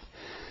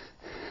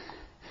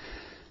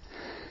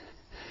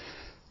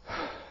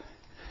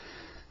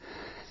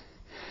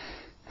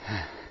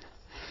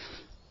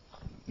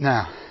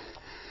 Now,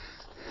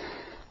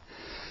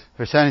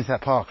 returning to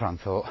that park run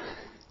thought,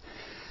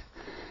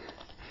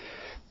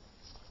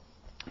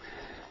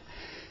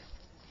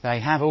 they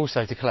have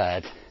also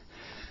declared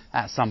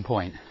at some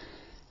point,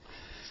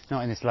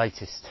 not in this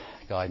latest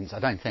guidance, I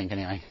don't think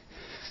anyway,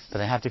 but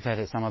they have declared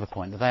at some other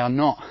point that they are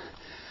not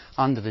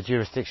under the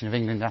jurisdiction of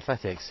England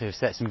Athletics, who have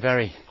set some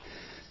very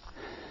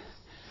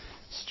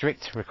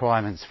strict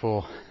requirements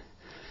for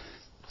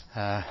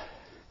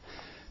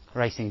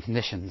racing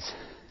conditions,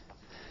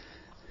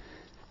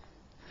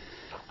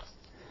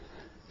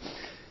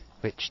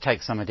 which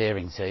takes some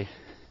adhering to,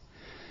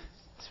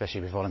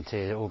 especially with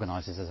volunteer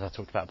organisers, as I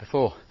talked about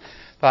before.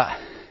 But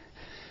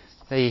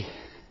I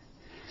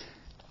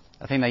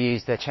think they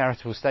use their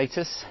charitable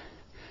status,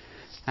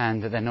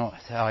 and that they're not,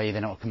 i.e.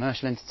 they're not a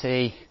commercial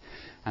entity,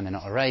 and they're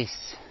not a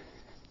race,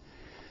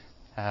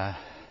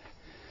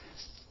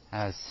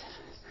 as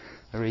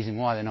the reason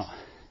why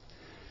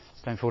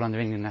don't fall under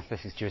England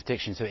Athletics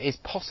jurisdiction. So it is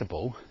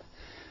possible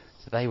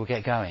that they will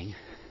get going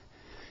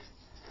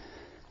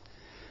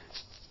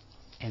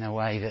in a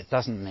way that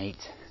doesn't meet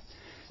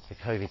the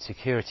COVID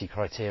security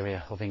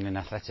criteria of England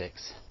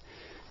Athletics,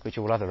 which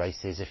all other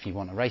races, if you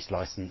want a race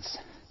licence,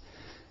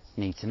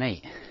 need to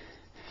meet.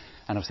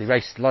 And obviously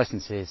race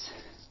licences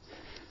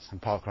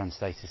and parkrun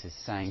status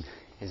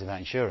is about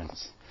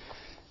insurance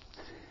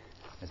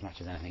as much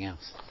as anything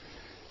else.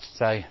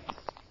 So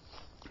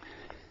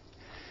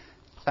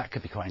that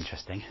could be quite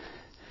interesting.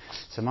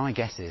 So my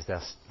guess is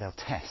they'll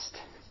test,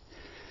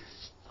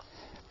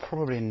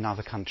 probably in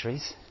other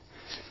countries.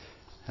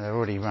 They're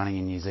already running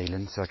in New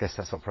Zealand, so I guess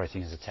that's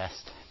operating as a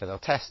test. But they'll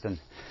test and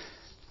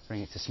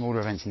bring it to smaller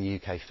events in the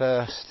UK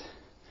first,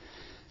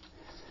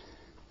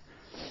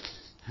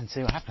 and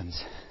see what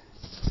happens.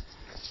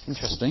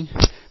 Interesting.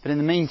 But in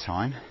the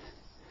meantime,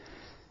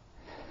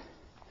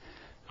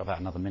 got about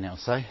another minute or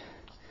so.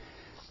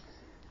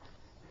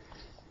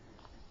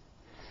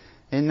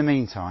 In the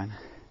meantime,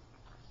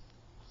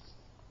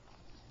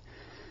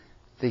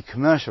 the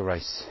commercial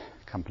race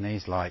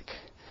companies like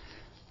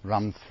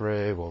Run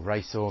Through or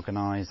Race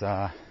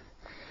Organiser,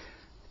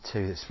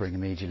 two that spring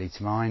immediately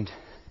to mind,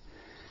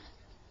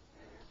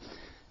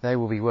 they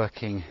will be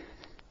working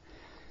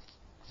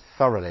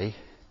thoroughly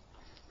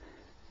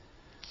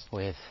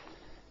with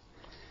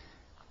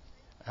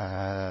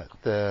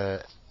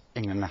the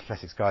England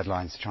Athletics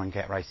guidelines to try and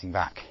get racing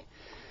back.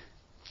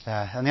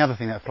 And the other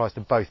thing that applies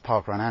to both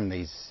parkrun and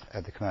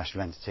the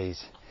commercial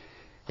entities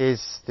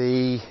is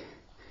the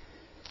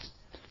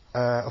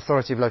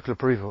authority of local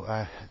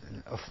approval,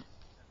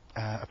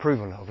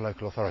 approval of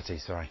local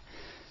authorities,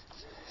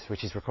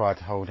 which is required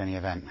to hold any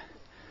event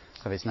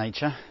of its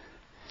nature.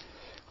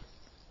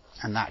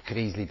 And that could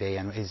easily be,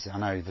 and is, I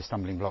know, the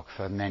stumbling block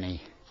for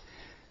many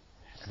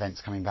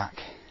events coming back.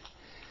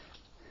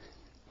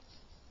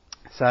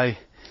 So,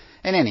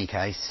 in any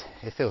case,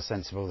 it feels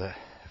sensible that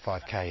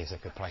 5k is a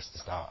good place to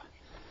start.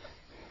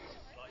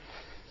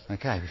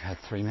 Okay, we've had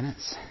 3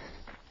 minutes.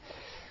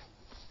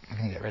 We're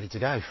going to get ready to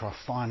go for our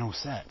final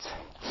set.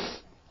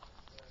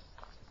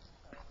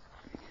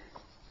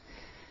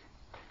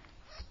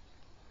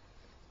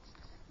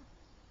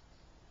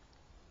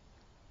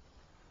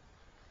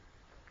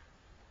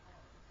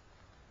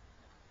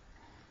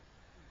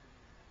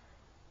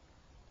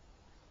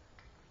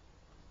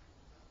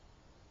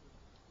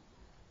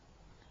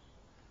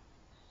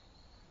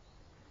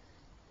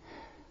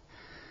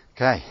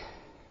 Okay.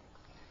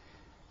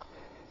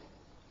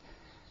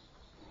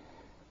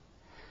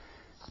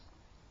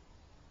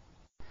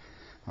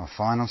 Our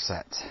final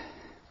set.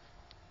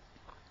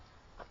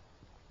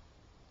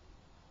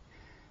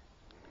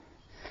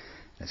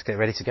 Let's get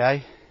ready to go.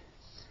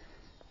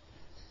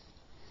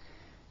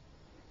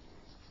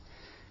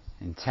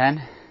 In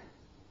 10.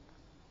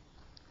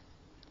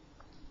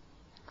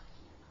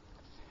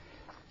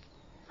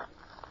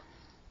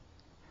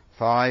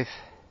 5,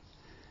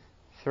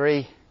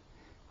 3,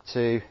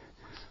 2,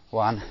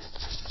 1,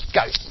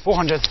 go.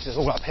 400. It's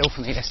all uphill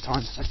for me this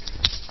time, so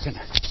it's going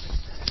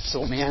to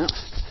sort me out.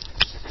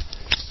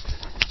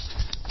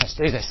 Let's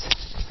do this.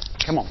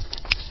 Come on.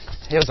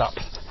 Heels up.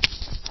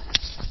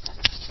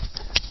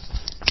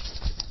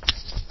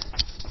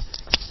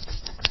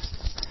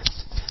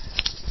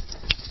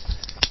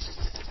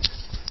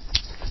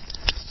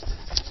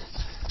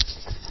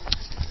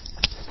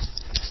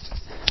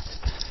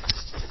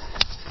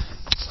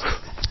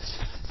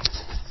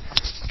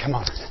 Come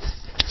on.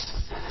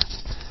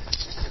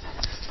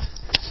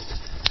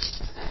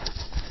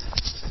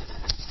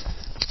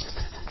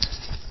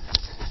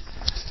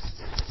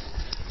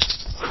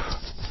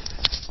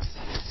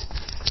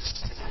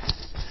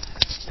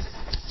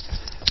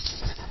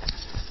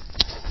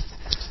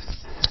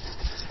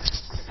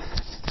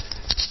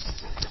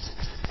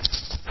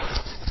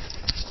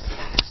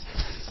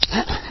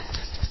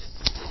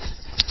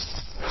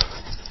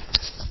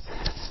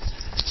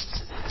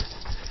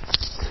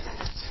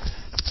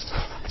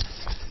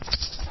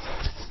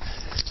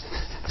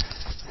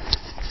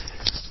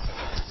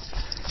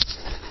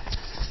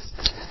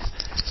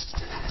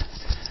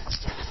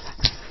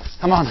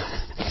 Come on,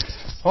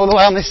 all the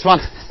way on this one.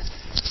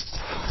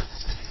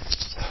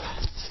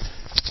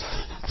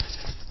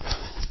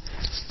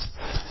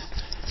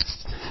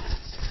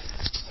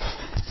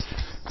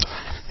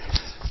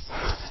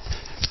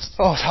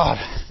 Oh, it's hard.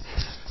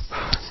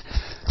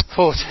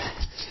 40,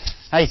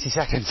 80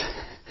 seconds.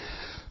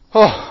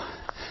 Oh,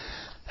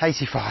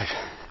 85.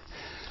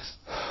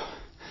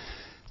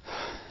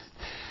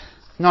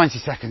 90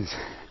 seconds.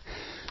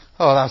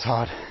 Oh, that was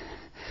hard.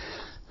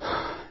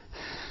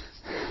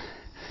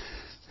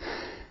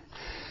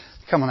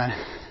 Come on then.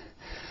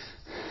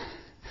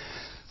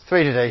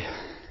 3 to do.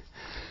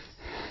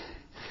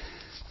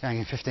 Going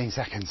in 15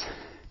 seconds.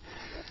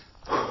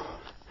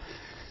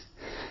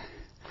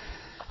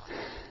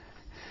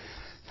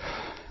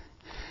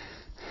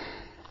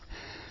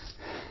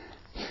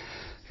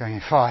 Going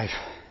in 5,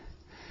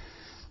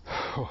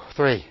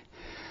 3,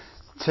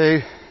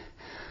 2,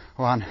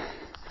 1.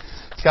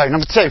 Go.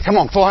 Number 2. Come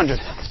on, 400.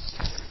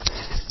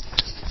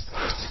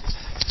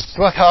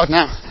 Work hard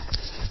now.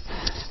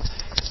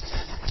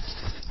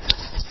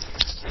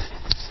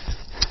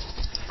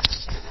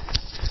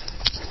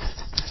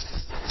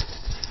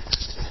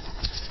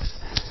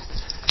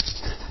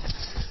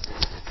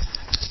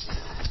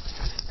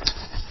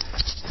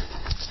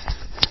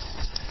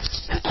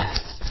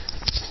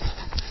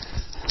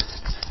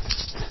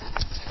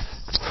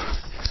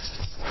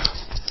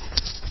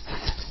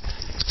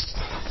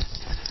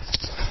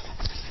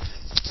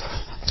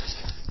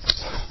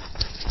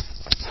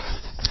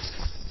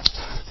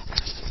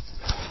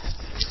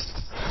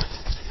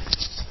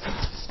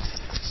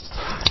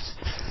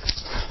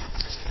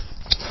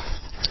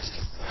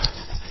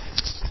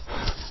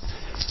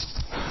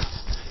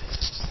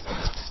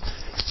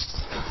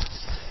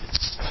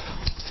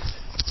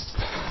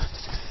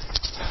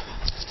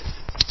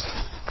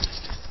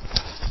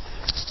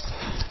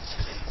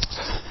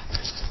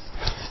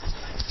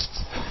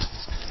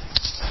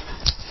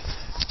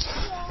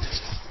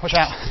 Watch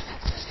out.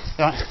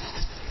 You all right?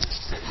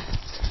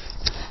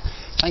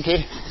 Thank you.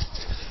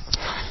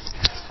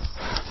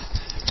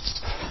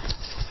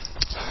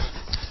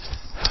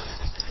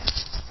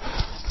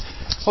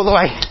 All the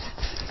way.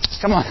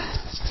 Come on.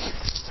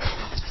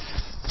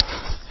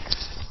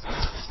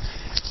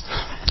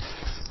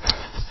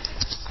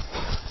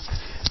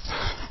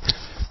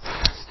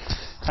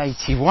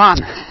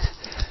 $81,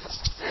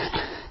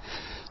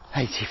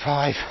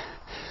 $85,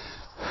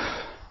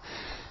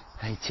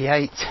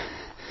 $88,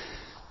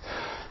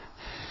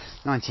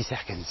 90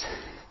 seconds,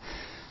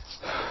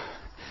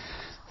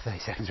 30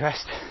 seconds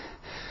rest.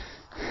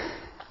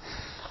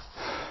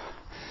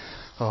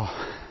 Oh,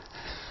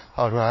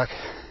 hard work.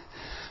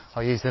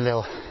 I'll use the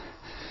little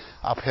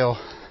uphill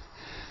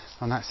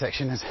on that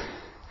section as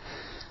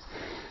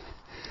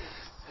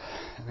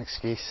an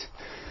excuse.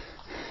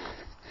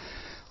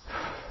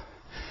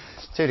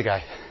 2 to go.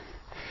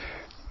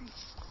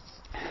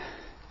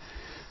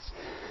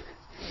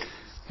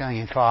 Going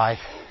in 5,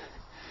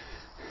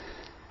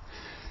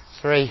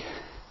 3,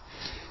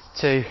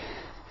 2,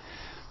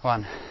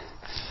 1.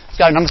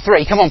 Go, number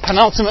 3. Come on,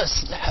 penultimate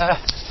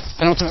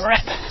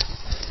rep.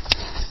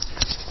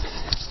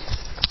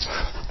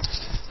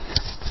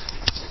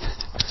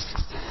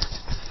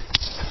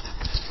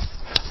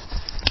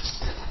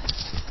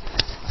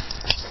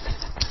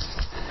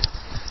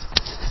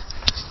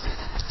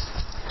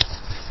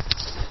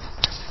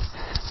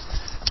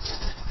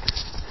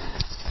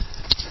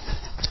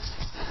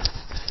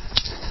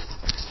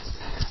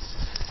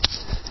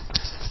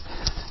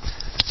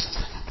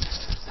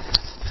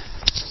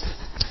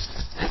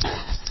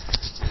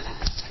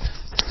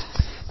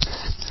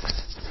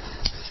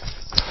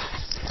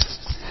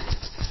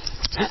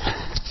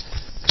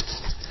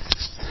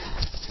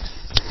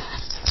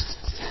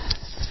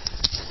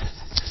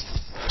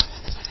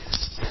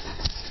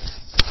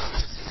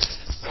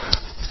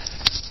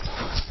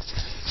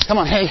 Come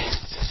on, hey,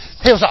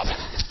 heels up.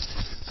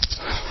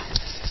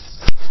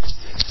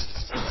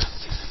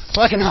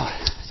 Working hard.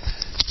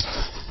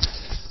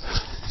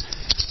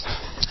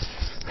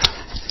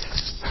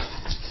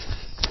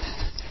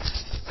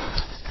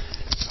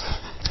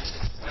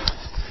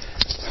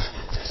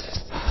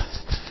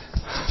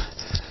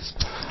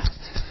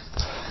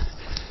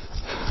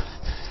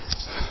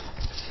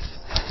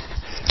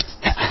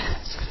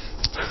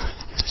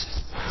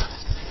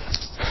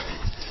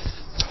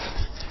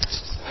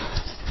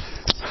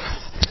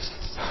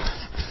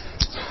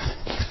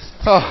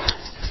 Oh,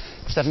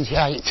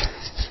 78.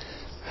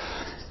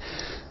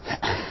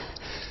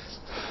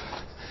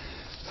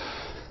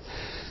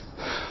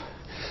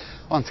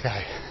 One to go.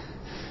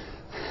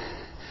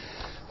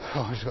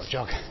 Oh, I've just got to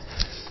jog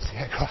to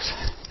get across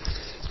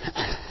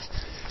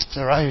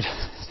the road.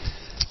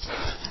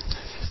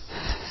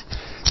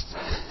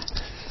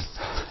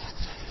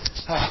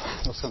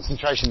 Oh, lost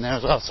concentration there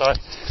as well, sorry.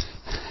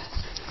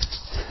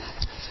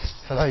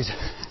 For those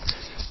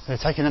who are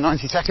taking the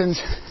 90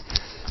 seconds,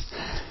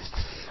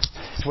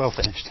 it's well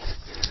finished.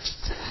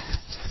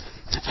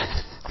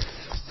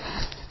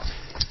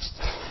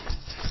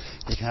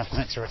 You can have some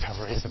extra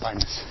recovery as a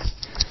bonus.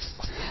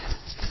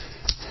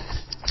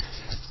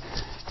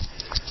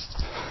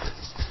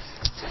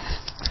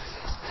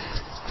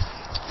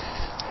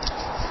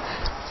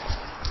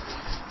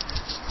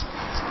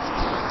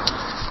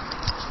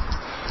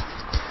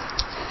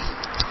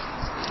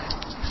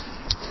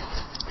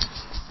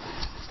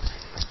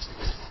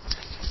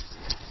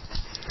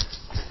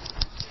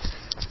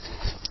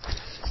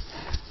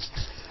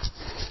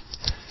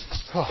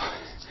 Oh,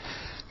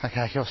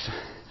 okay,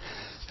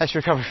 extra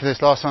recovery for this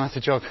last one. I have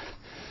to jog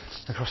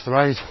across the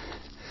road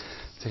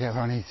to get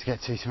where I need to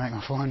get to make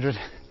my 400.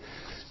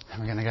 And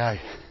we're going to go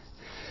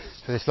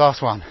for this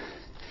last one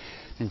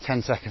in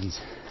 10 seconds.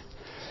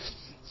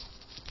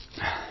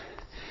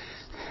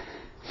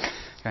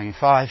 Going in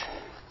 5,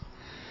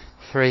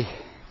 3,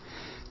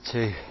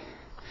 2,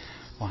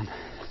 1.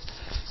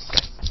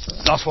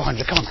 Last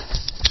 400, come on.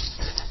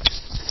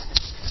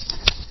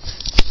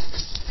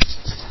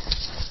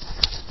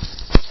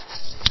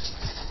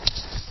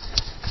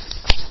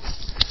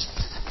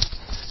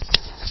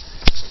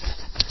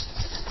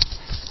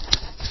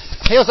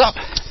 Heels up,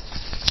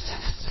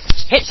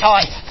 hips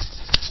high.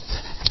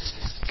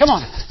 Come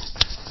on.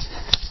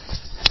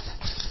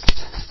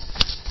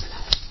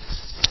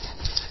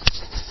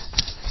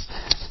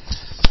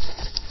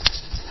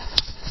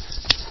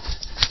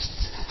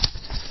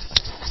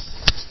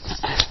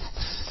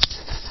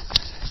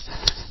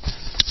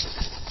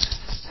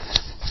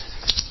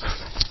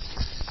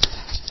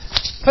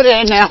 Put it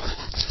in now,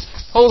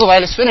 all the way.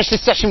 Let's finish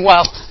this session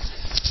well.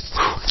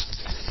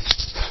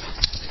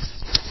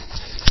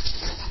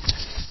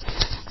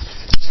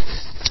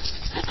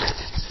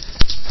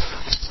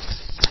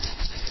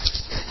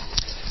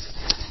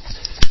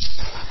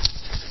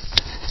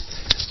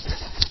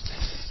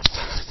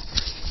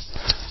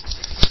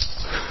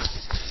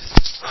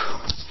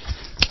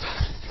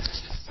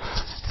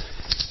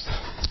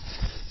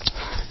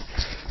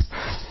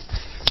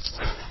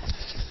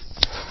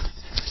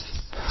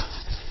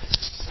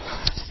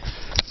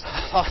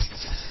 Last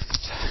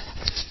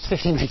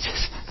 15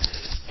 meters.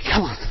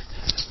 Come on.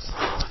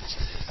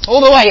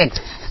 All the way in.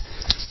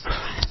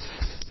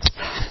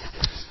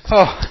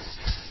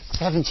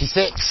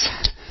 76,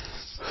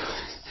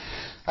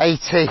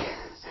 80,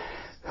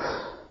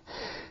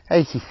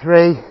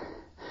 83,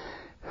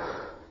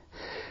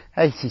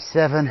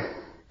 87,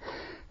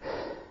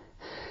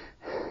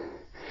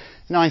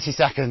 90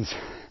 seconds.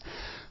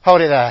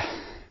 Hold it there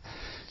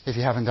if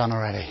you haven't done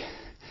already.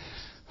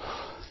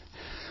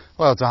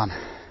 Well done.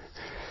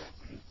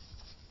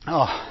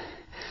 Oh,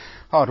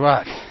 hard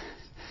work.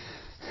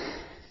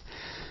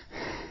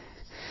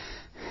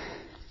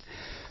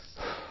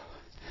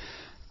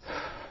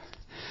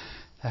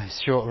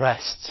 Those short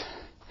rests.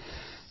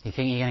 You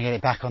think you're going to get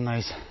it back on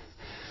those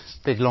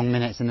big long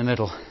minutes in the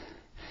middle.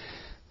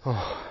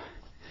 Oh.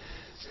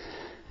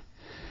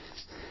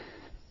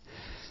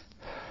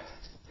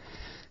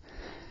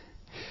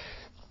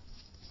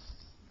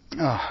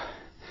 Oh,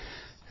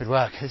 good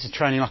work. This is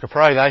training like a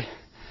pro though.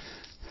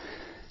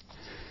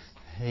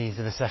 These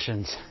are the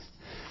sessions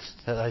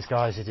that those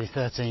guys who do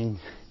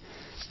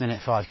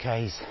 13-minute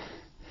 5Ks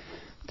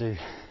do.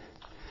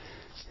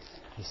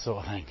 This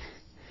sort of thing.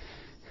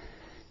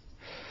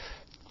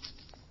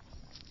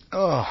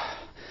 Oh.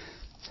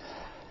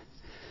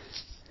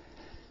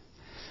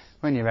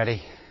 When you're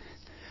ready,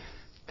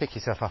 pick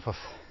yourself up off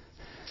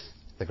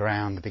the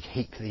ground, the big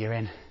heap that you're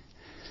in.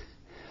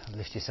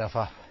 Lift yourself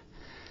up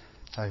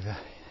over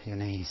your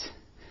knees.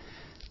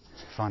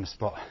 Find a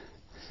spot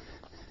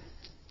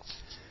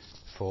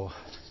for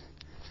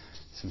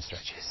some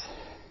stretches.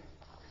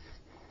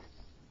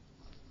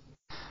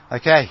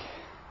 Okay,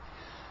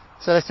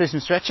 so let's do some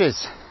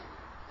stretches.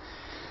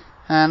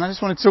 And I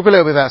just wanted to talk a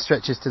little bit about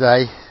stretches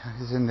today.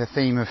 This is in the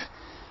theme of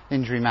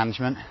injury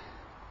management.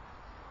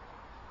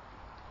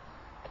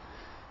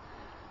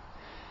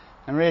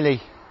 And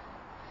really,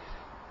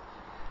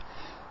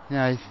 you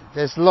know,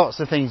 there's lots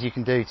of things you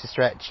can do to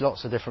stretch,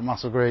 lots of different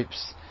muscle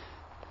groups.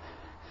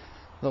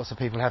 Lots of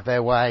people have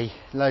their way,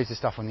 loads of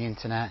stuff on the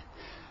internet.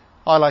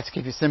 I like to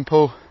keep it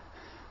simple.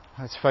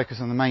 I like to focus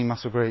on the main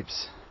muscle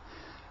groups.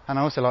 And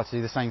I also like to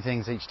do the same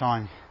things each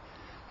time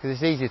because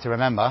it's easier to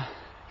remember,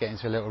 get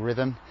into a little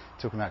rhythm,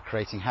 talking about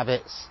creating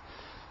habits.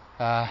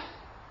 But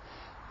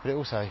it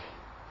also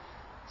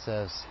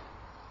serves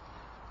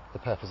the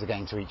purpose of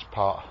getting to each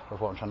part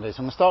of what I'm trying to do. So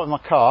I'm going to start with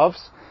my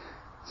calves.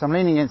 So I'm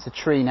leaning against a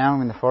tree now.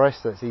 I'm in the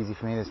forest, so it's easy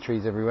for me. There's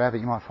trees everywhere,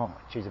 but you might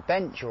choose a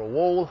bench or a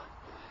wall.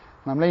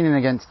 And I'm leaning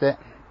against it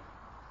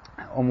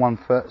on one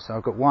foot. So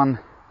I've got one.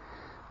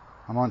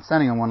 I'm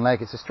standing on one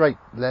leg. It's a straight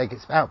leg.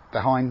 It's out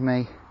behind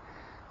me.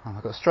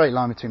 I've got a straight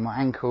line between my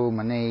ankle,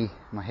 my knee,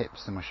 my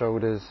hips and my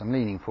shoulders. I'm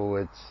leaning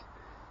forwards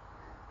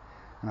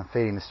and I'm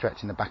feeling the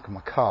stretch in the back of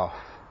my calf.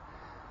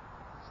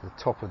 So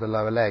the top of the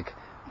lower leg.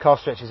 Calf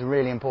stretches are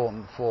really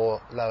important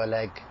for lower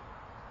leg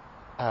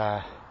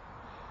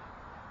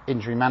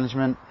injury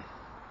management.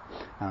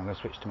 Now I'm going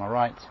to switch to my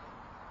right.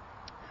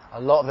 A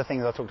lot of the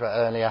things I talked about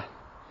earlier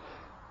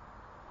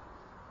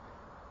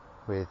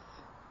with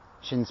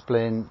shin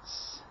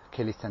splints,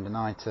 Achilles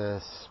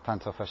tendonitis,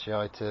 plantar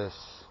fasciitis,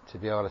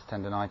 tibialis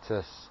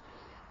tendonitis,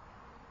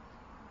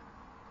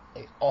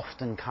 they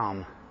often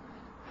come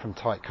from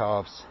tight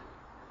calves,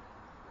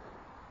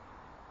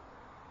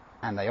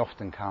 and they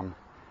often come,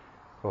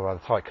 or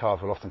rather tight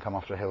calves will often come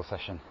after a hill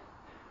session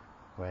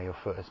where your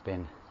foot has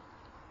been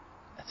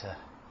at a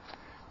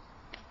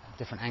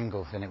different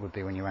angle than it would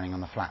be when you're running on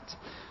the flat.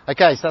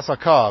 Okay, so that's our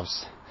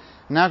calves.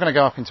 Now I'm going to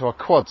go up into our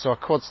quads. So our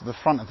quads to the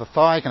front of the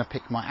thigh. I'm going to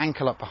pick my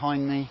ankle up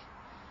behind me.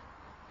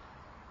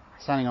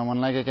 Standing on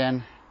one leg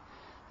again.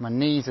 My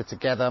knees are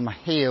together. My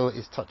heel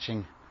is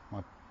touching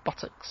my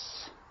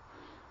buttocks.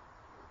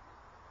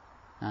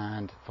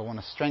 And if I want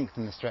to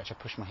strengthen the stretch, I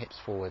push my hips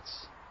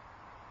forwards.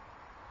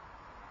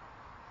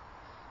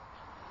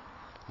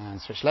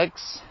 And switch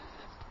legs.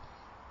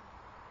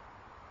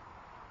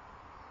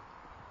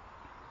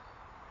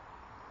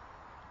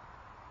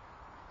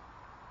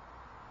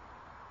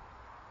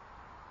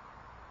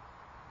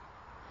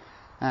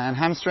 And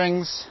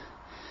hamstrings.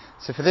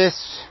 So for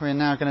this, we're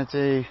now going to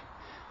do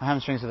our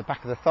hamstrings at the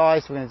back of the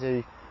thighs. We're going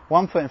to do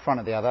one foot in front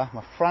of the other.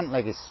 My front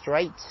leg is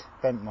straight,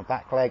 bent my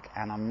back leg,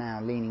 and I'm now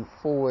leaning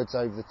forwards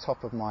over the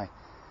top of my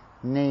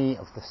knee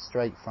of the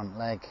straight front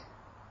leg,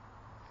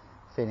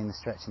 feeling the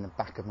stretch in the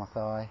back of my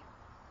thigh,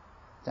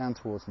 down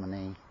towards my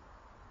knee.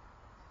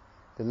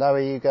 The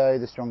lower you go,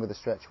 the stronger the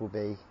stretch will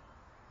be.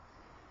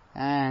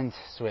 And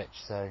switch.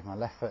 So my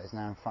left foot is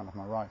now in front of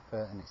my right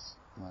foot, and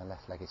my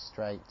left leg is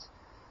straight.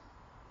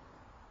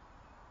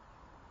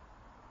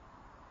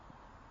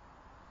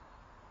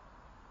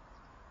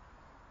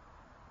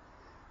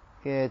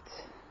 Good.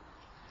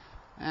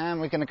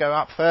 And we're going to go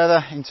up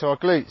further into our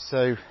glutes,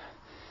 so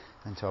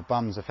into our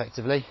bums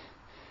effectively.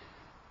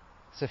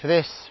 So for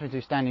this, we do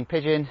standing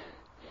pigeon.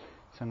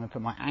 So I'm going to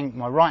put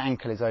my right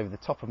ankle is over the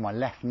top of my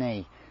left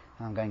knee,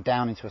 and I'm going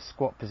down into a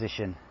squat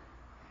position.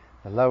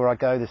 The lower I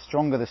go, the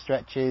stronger the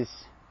stretch is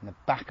in the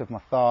back of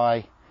my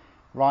thigh,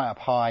 right up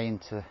high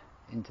into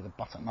the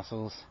buttock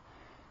muscles,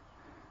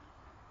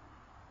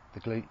 the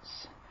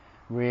glutes.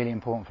 Really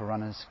important for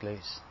runners,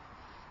 glutes.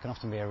 Can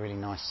often be a really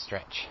nice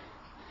stretch.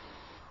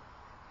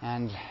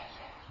 And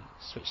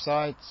switch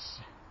sides.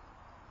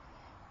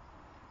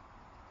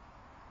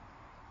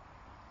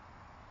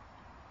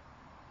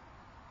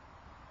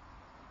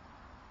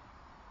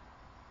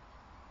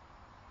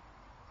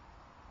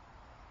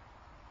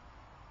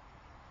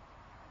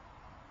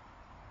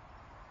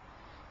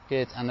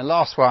 Good. And the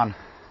last one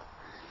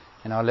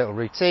in our little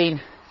routine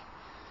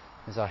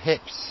is our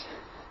hips.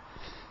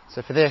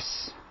 So for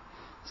this,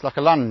 it's like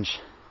a lunge.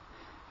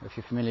 If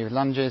you're familiar with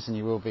lunges, and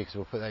you will be because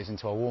we'll put those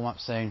into our warm-up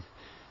soon.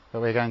 But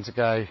we're going to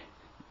go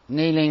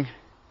kneeling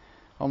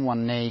on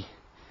one knee.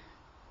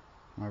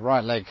 My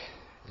right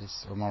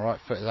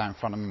foot is out in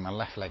front of me, my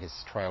left leg is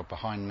trailed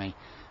behind me,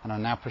 and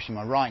I'm now pushing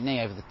my right knee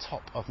over the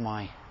top of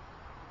my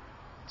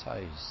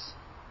toes.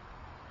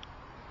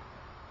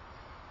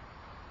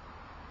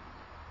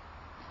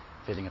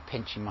 Feeling a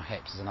pinch in my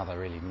hips is another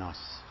really nice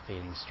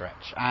feeling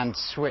stretch. And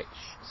switch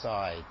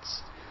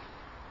sides.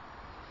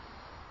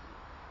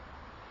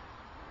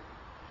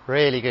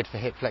 Really good for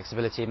hip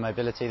flexibility and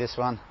mobility, this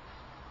one.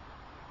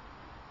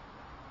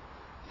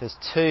 There's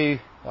two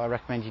that I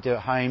recommend you do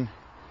at home,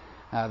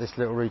 this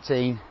little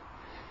routine.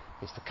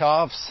 It's the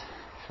calves,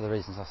 for the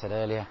reasons I said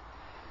earlier,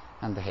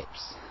 and the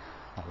hips,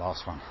 that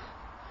last one.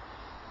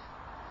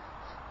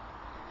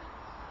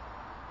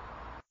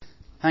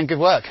 And good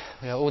work,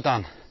 we are all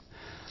done.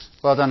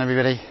 Well done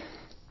everybody.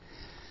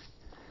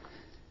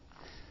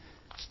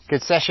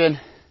 Good session.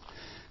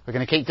 We're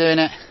going to keep doing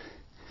it.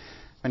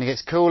 When it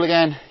gets cool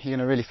again, you're going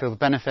to really feel the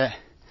benefit.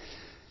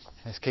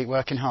 Let's keep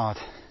working hard.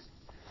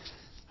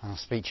 I'll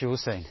speak to you all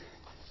soon.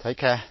 Take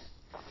care.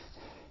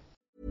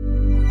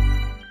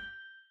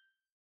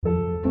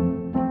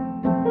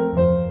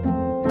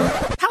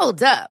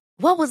 Hold up.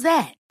 What was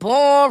that?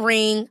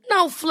 Boring.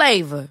 No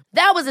flavor.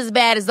 That was as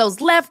bad as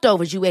those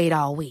leftovers you ate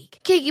all week.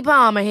 Keke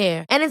Palmer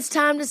here. And it's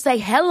time to say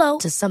hello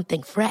to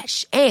something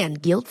fresh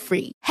and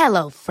guilt-free.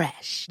 Hello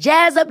Fresh.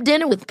 Jazz up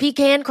dinner with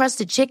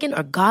pecan-crusted chicken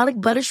or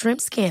garlic butter shrimp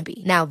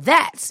scampi. Now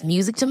that's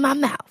music to my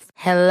mouth.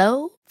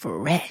 Hello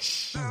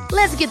Fresh.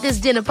 Let's get this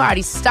dinner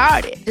party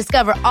started.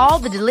 Discover all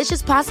the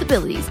delicious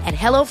possibilities at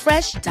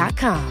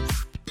HelloFresh.com.